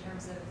energy in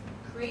terms of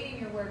creating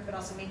your work, but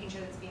also making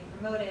sure that it's being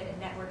promoted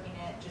and networking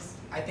it? Just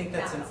I think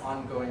that's an balance.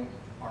 ongoing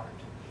art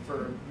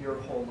for your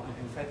whole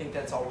life. I think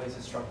that's always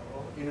a struggle.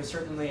 You know,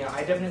 certainly,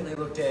 I definitely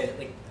looked at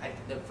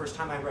the first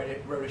time I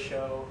wrote a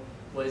show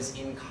was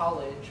in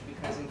college,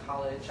 because in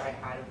college I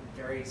had a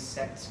very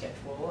set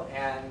schedule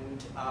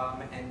and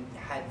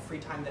had free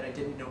time that I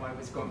didn't know I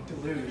was going to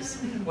lose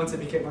once I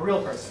became a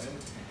real person.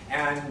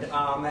 And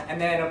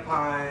then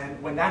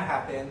when that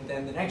happened,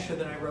 then the next show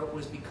that I wrote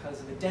was because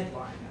of a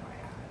deadline that I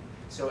had.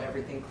 So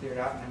everything cleared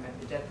out and I met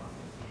the deadline.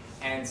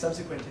 And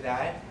subsequent to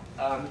that,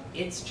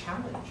 it's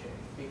challenging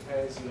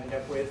because you end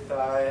up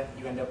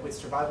with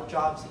survival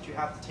jobs that you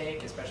have to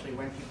take, especially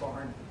when people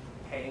aren't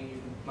paying you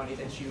the money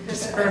that you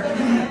deserve.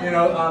 You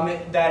know,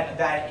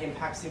 that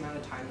impacts the amount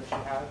of time that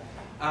you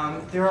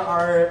have. There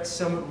are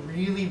some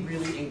really,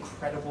 really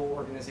incredible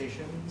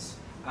organizations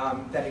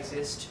that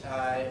exist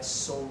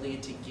solely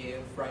to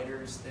give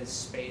writers the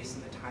space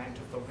and the time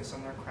to focus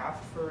on their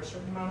craft for a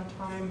certain amount of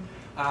time.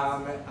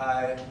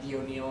 The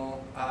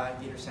O'Neill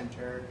Theater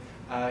Center,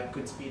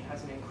 Goodspeed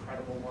has an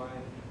incredible one.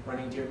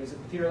 Running Dear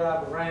Musical Theater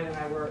Lab, where Ryan and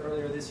I were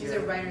earlier this year.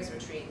 These are writers'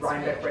 retreats.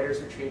 Ryan Beck Writers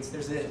Retreats.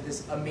 There's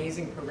this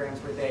amazing programs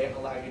where they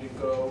allow you to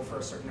go for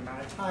a certain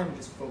amount of time and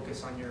just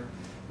focus on your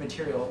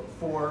material.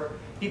 For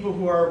people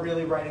who are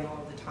really writing all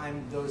of the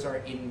time, those are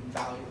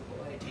invaluable.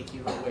 They take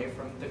you away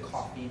from the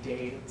coffee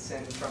dates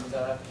and from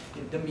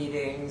the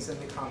meetings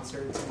and the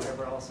concerts and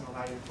whatever else, and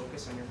allow you to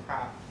focus on your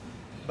craft.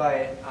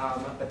 But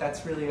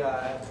that's really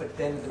but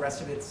then the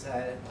rest of it's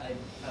a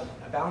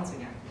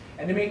balancing act.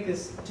 And to make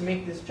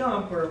this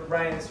jump, where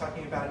Ryan is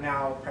talking about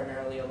now,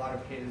 primarily a lot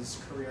of his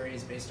career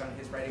is based on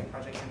his writing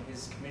projects and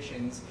his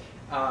commissions.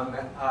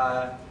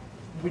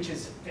 which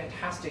is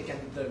fantastic and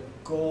the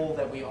goal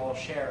that we all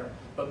share,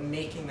 but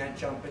making that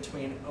jump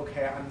between,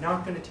 okay, I'm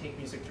not going to take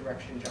music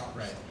direction jobs.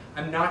 Right.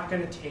 I'm not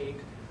going to take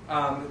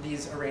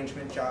these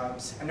arrangement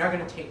jobs. I'm not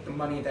going to take the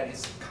money that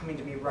is coming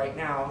to me right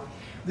now.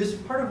 This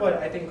is part of what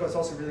I think is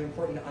also really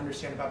important to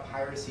understand about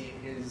piracy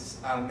is,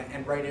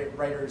 and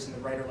writers and the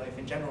writer life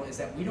in general, is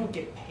that we don't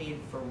get paid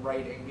for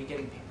writing.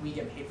 We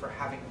get paid for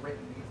having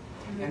written.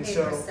 And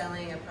so for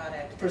selling a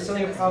product. For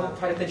selling a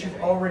product that you've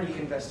already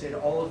invested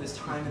all of this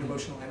time and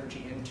emotional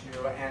energy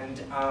into. And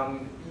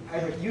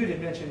you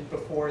had mentioned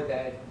before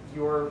that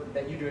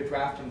you do a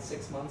draft in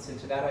 6 months, and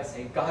to that I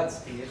say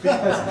Godspeed,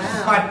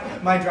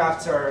 because my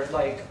drafts are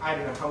like, I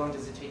don't know, how long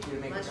does it take you to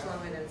make a draft? Much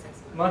longer than 6 months.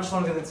 Much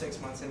longer than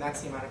 6 months, and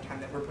that's the amount of time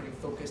that we're putting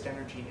focused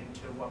energy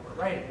into what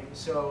we're writing.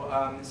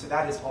 So, so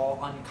that is all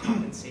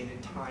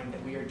uncompensated time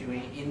that we are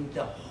doing in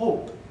the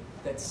hope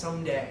that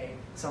someday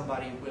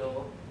somebody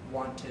will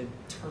want to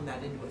turn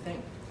that into a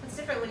thing. It's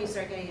different when you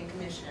start getting a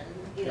commission.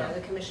 You know, the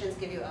commissions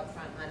give you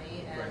upfront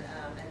money, and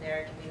and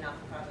there can be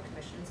not-for-profit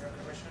commissions or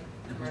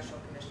commercial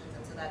commissions,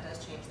 and so that does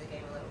change the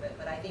game a little bit.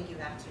 But I think you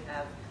have to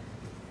have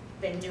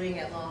been doing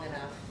it long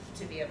enough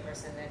to be a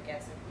person that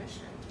gets a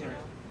commission. You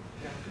know.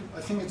 Yeah.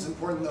 I think it's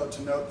important though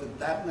to note that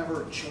that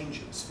never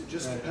changes. It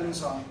just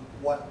depends on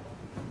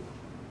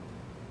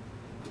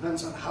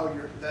how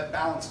that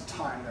balance of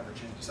time never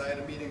changes. I had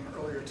a meeting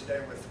earlier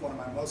today with one of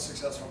my most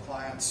successful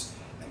clients,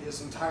 and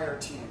his entire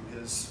team,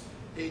 his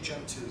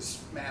agent, his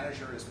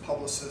manager, his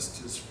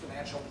publicist, his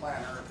financial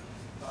planner,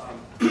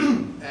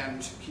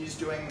 and he's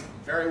doing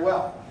very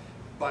well.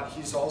 But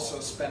he's also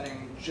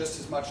spending just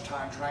as much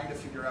time trying to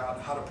figure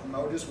out how to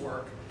promote his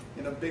work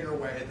in a bigger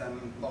way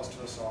than most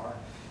of us are,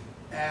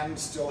 and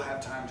still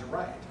have time to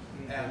write.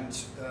 And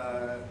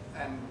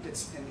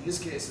it's, in his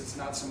case, it's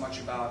not so much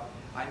about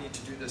I need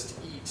to do this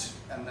to eat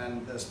and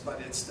then this, but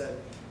it's that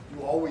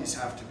you always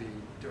have to be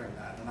doing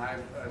that. And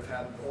I've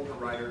had older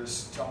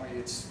writers tell me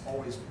it's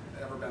always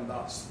ever been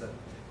thus, that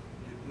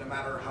no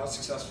matter how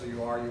successful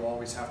you are, you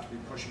always have to be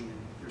pushing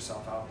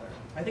yourself out there.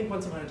 I think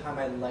once upon a time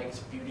I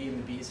liked Beauty and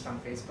the Beast on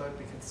Facebook,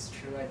 because it's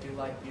true, I do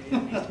like Beauty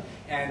and the Beast.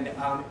 And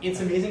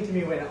it's amazing to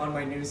me when on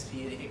my news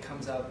feed it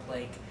comes up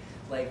like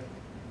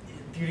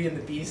Beauty and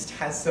the Beast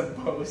has some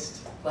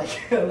post,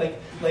 like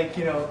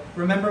you know,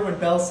 remember when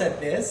Belle said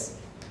this?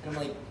 And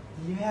I'm like,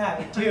 yeah,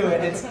 I do.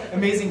 And it's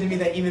amazing to me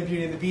that even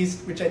Beauty and the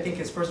Beast, which I think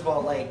is, first of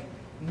all, like,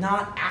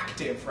 not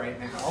active right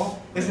now,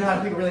 is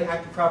not a really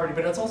active property,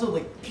 but it's also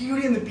like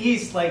Beauty and the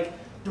Beast, like,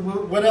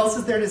 what else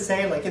is there to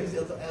say? Like, it's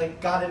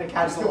like got an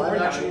Academy Award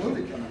nomination.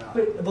 Movie coming out.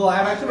 But,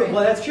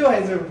 well, that's true. I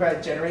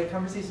generate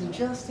conversation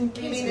just in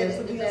case. You mean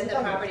that the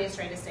property is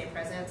trying to stay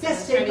present? So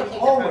Yes, trying to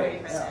keep always. the property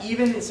present.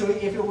 Even so,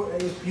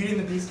 if Beauty and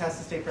the Beast has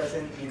to stay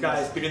present, You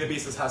guys, Beauty and the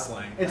Beast is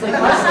hustling. it's like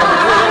hustling.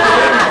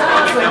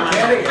 It's like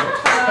getting it.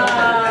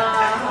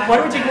 Why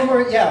don't we take one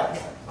more?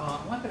 Yeah. I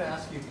wanted to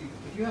ask you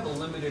if you have a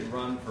limited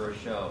run for a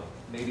show,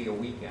 maybe a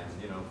weekend,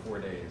 4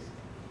 days.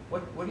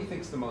 What do you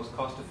think is the most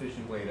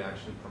cost-efficient way to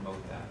actually promote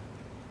that?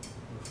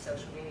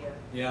 Social media.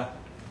 Yeah.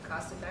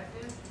 Cost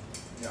effective?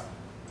 Yeah.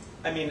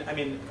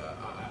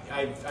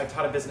 I've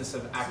taught a business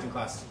of acting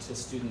class to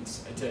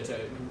students, to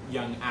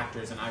young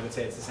actors, and I would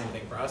say it's the same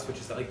thing for us, which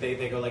is that like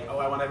they go like, oh,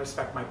 I want to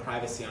respect my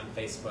privacy on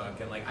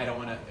Facebook, and like I don't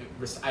want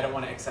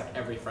to accept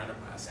every friend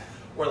request,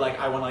 or like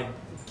I want to like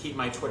keep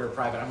my Twitter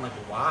private. I'm like,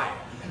 why?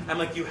 I'm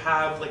like, you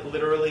have like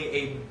literally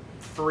a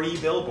free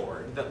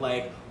billboard that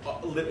like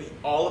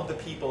all of the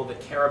people that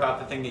care about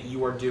the thing that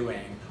you are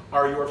doing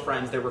are your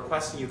friends. They're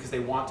requesting you because they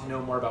want to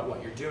know more about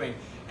what you're doing.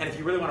 And if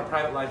you really want a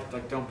private life,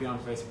 like don't be on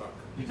Facebook.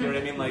 You know what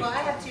I mean? Like, well,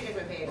 I have 2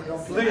 different pages.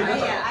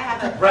 I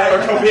have a right,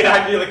 or don't be an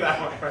actor like that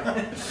one. Right.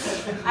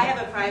 I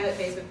have a private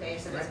Facebook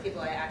page that has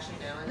people I actually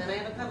know, and then I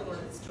have a public one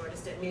that's Georgia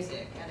Stitt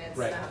Music, and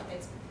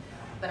it's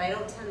but I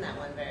don't tend that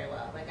one very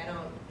well. Like I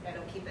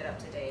don't keep it up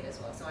to date as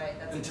well. So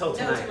that's until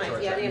tonight,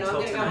 Georgia. Yeah, I'm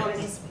going to go home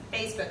and just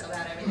Facebook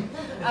about everything.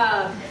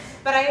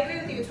 But I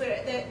agree with you,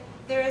 Twitter. That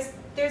there's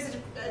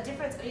a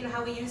difference,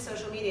 how we use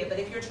social media. But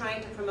if you're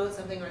trying to promote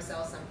something or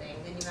sell something,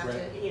 then you have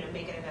to,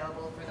 make it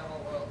available for the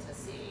whole world to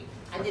see.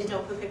 And then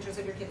don't put pictures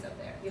of your kids up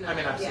there.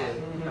 Absolutely,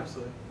 yeah.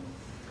 Absolutely.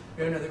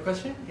 You have another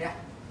question? Yeah.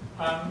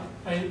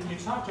 You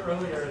talked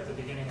earlier at the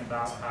beginning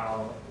about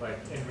how, like,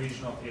 in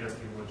regional theater,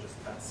 people would just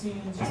cut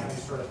scenes, you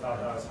sort of thought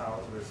that was how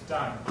it was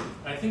done.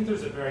 And I think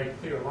there's a very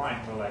clear line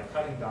where, like,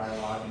 cutting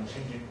dialogue and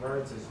changing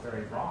words is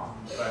very wrong.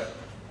 But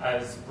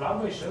as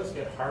Broadway shows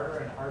get harder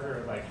and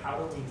harder, like, how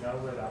do we know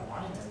where that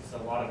line is? A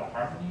lot of the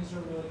harmonies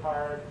are really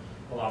hard.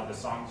 A lot of the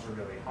songs are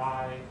really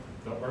high.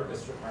 The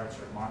orchestra parts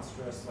are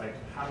monstrous. Like,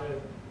 how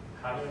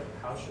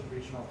should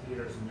regional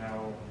theaters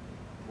know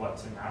what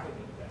to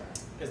navigate there?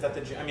 Is that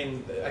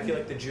I feel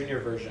like the junior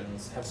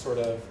versions have sort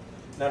of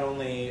not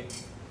only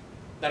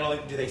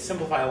do they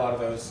simplify a lot of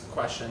those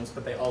questions,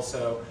 but they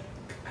also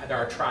there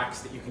are tracks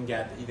that you can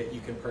get that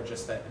you can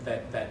purchase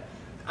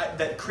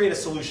that create a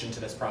solution to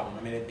this problem.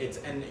 I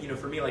mean,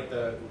 for me, like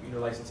the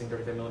licensing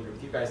 35mm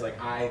with you guys,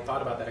 like I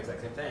thought about that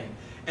exact same thing,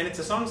 and it's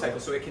a song cycle,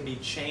 so it can be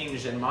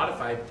changed and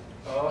modified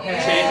Oh, hey.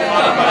 Change and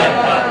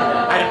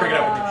modify. I didn't bring it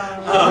up with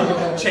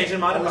me. Change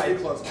and modify.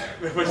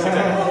 Which is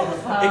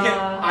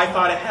I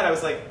thought ahead. I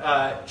was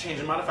like, change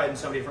and modify in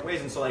so many different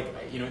ways. And so, like,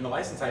 you know, in the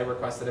license, I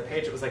requested a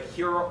page. It was like,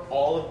 here are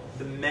all of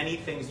the many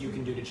things you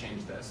can do to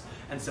change this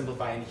and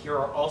simplify. And here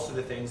are also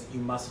the things you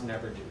must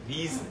never do.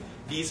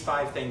 These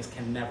 5 things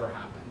can never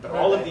happen. But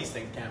all of these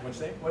things can. What'd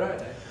you say? What are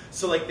they?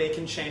 So, like, they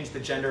can change the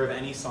gender of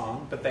any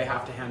song, but they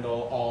have to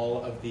handle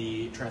all of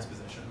the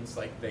transpositions,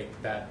 like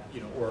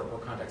or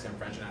context in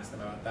French and ask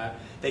them about that.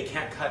 They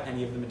can't cut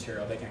any of the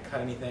material. They can't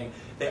cut anything.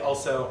 They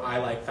also,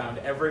 I found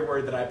every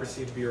word that I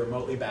perceived to be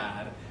remotely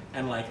bad,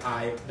 and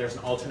there's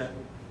an alternate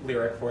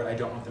lyric for it. I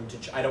don't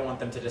want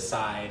them to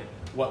decide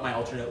what my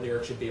alternate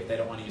lyric should be if they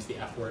don't want to use the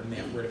F word, and the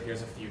F word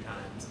appears a few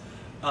times.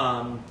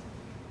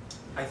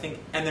 I think,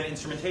 and then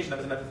instrumentation, that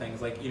was another thing.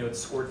 It's like, you know, it's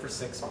scored for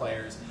 6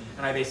 players,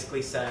 and I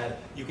basically said,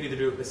 you can either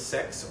do it with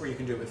 6 or you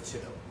can do it with 2.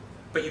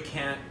 But you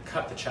can't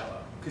cut the cello,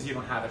 because you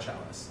don't have a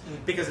cellist.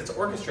 Because it's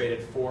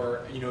orchestrated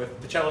for, you know,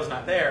 if the cello's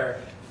not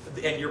there,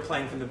 and you're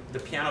playing from the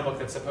piano book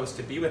that's supposed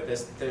to be with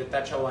this,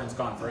 that cello line's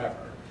gone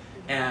forever.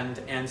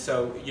 And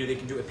so, you know, they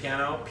can do it with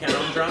piano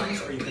and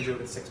drums, or you can do it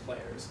with 6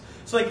 players.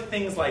 So, like,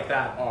 things like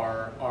that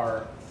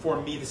are for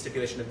me, the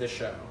stipulation of this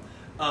show.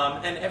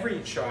 And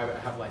every show I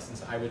have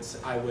licensed, I would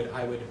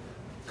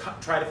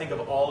try to think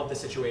of all of the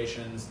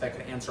situations that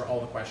could answer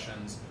all the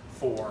questions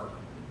for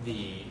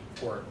the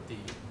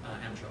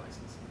amateur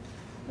license.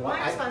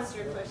 My response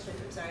to your question,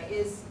 I'm sorry,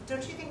 is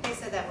don't you think they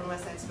said that when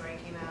West Side Story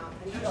came out?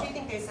 And don't you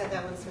think they said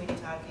that when Sweeney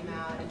Todd came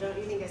out? And don't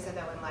you think they said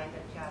that when Light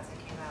and Piazza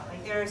came out?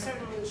 Like, there are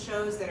certain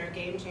shows that are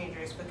game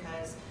changers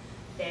because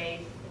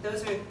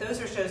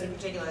those are shows in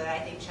particular that I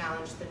think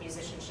challenged the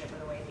musicianship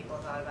and the way people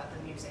thought about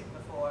the music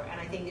before. And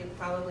I think it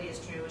probably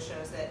is true with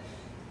shows that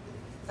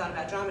thought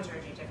about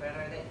dramaturgy different,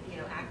 or that, you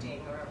know,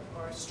 acting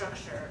or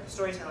structure,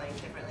 storytelling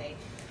differently.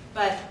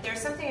 But there's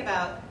something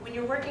about when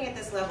you're working at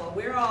this level,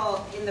 we're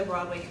all in the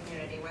Broadway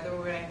community, whether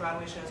we're writing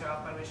Broadway shows or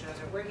off-Broadway shows,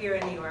 or we're here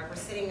in New York, we're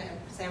sitting in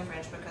Sam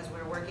French because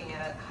we're working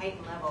at a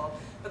heightened level,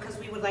 because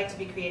we would like to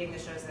be creating the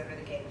shows that are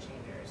the game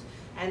changers.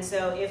 And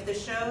so if the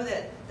show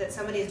that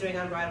somebody is doing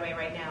on Broadway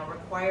right now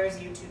requires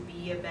you to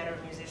be a better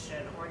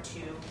musician or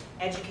to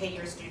educate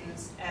your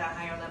students at a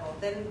higher level,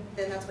 then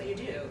that's what you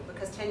do.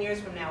 Because 10 years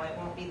from now, it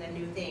won't be the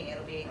new thing.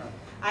 It'll be.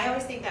 I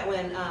always think that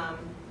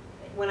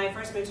when I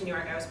first moved to New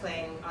York, I was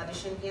playing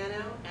audition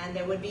piano, and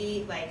there would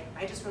be, like,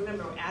 I just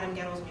remember Adam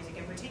Gettle's music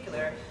in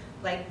particular,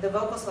 like, the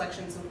vocal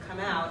selections would come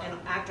out, and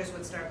actors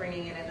would start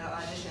bringing it into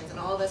auditions, and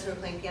all of us who were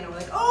playing piano were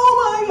like,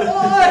 oh my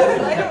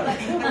God!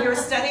 And we were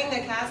studying the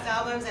cast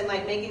albums and,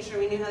 like, making sure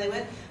we knew how they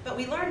went, but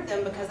we learned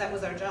them because that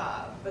was our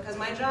job. Because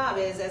my job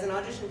is, as an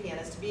audition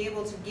pianist, to be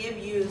able to give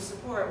you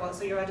support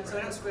so I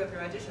don't screw up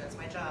your audition. It's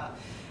my job.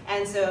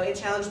 And so it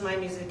challenged my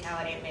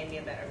musicality. It made me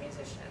a better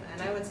musician.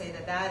 And I would say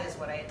that is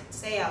what I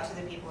say out to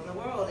the people in the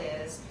world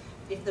is,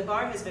 if the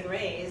bar has been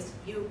raised,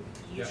 you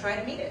try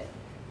to meet it.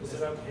 Is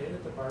it okay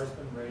that the bar has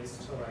been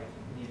raised to, like,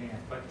 needing a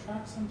click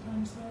track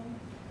sometimes,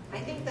 though? I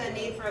think the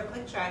need for a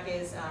click track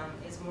is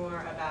more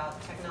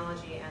about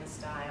technology and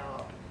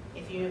style.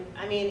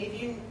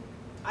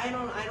 I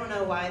don't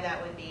know why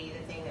that would be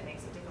the thing that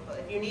makes it difficult.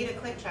 If you need a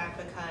click track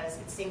because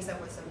it syncs up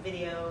with some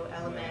video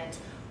element,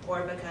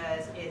 or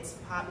because it's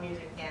pop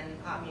music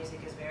and pop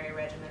music is very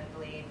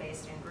regimentedly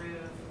based in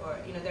groove, or,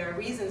 you know, there are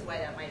reasons why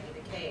that might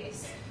be the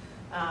case.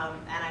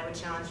 And I would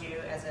challenge you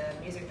as a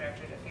music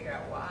director to figure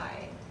out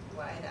why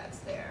that's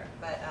there.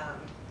 But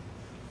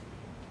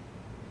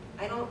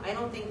I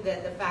don't think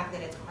that the fact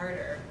that it's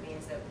harder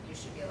means that you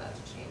should be allowed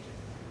to change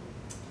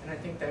it. And I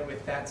think that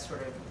with that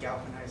sort of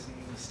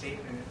galvanizing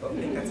statement, I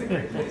think that's a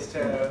great place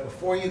to...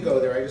 Before you go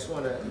there, I just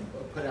want to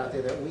put out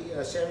there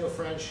that Samuel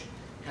French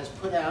has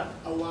put out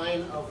a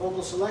line of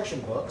vocal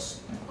selection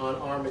books on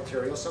our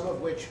material, some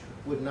of which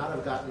would not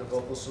have gotten a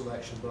vocal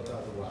selection book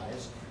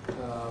otherwise.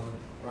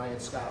 Ryan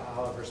Scott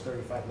Oliver's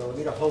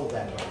 35mm, hold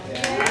that right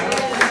there.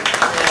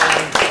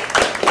 And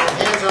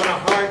Hands on a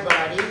Hard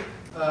Body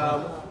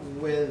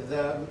with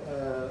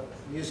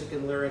music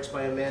and lyrics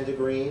by Amanda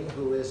Green,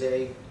 who is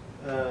a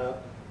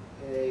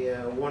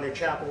Warner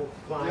Chappell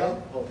client.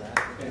 Yep. Hold that.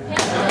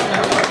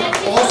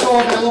 Also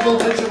available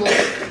digitally.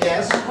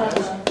 Yes.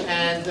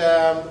 And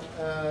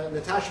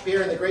Natasha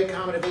Pierre and the Great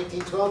Comet of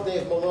 1812,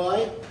 Dave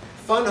Malloy.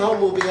 Fun Home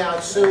will be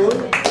out soon.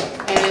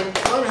 And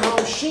Fun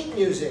Home sheet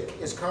music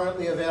is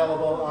currently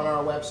available on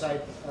our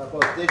website,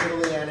 both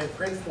digitally and in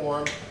print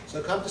form.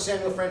 So come to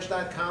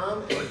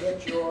samuelfrench.com and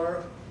get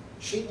your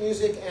sheet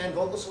music and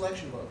vocal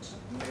selection books.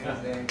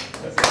 Amazing.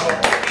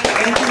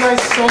 Thank you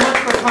guys so much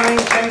for coming.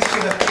 Thanks to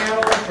the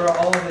panel for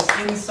all of this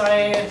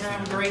insight.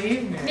 Have a great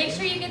evening. Make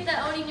sure you get the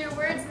Owning Your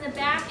Words in the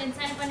back and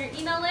sign up on your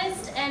email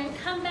list and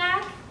come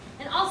back.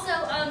 And also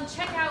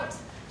check out,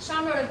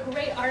 Sean wrote a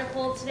great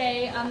article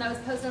today that was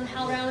posted on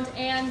HowlRound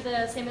and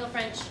the Samuel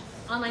French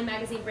online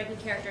magazine, Breaking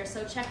Character.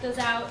 So check those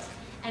out,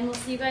 and we'll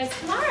see you guys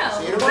tomorrow.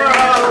 See you tomorrow.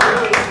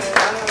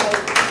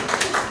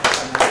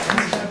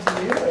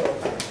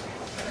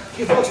 If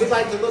you folks would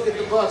like to look at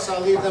the books,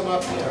 I'll leave them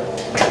up here.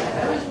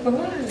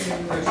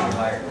 Where's she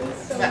hired?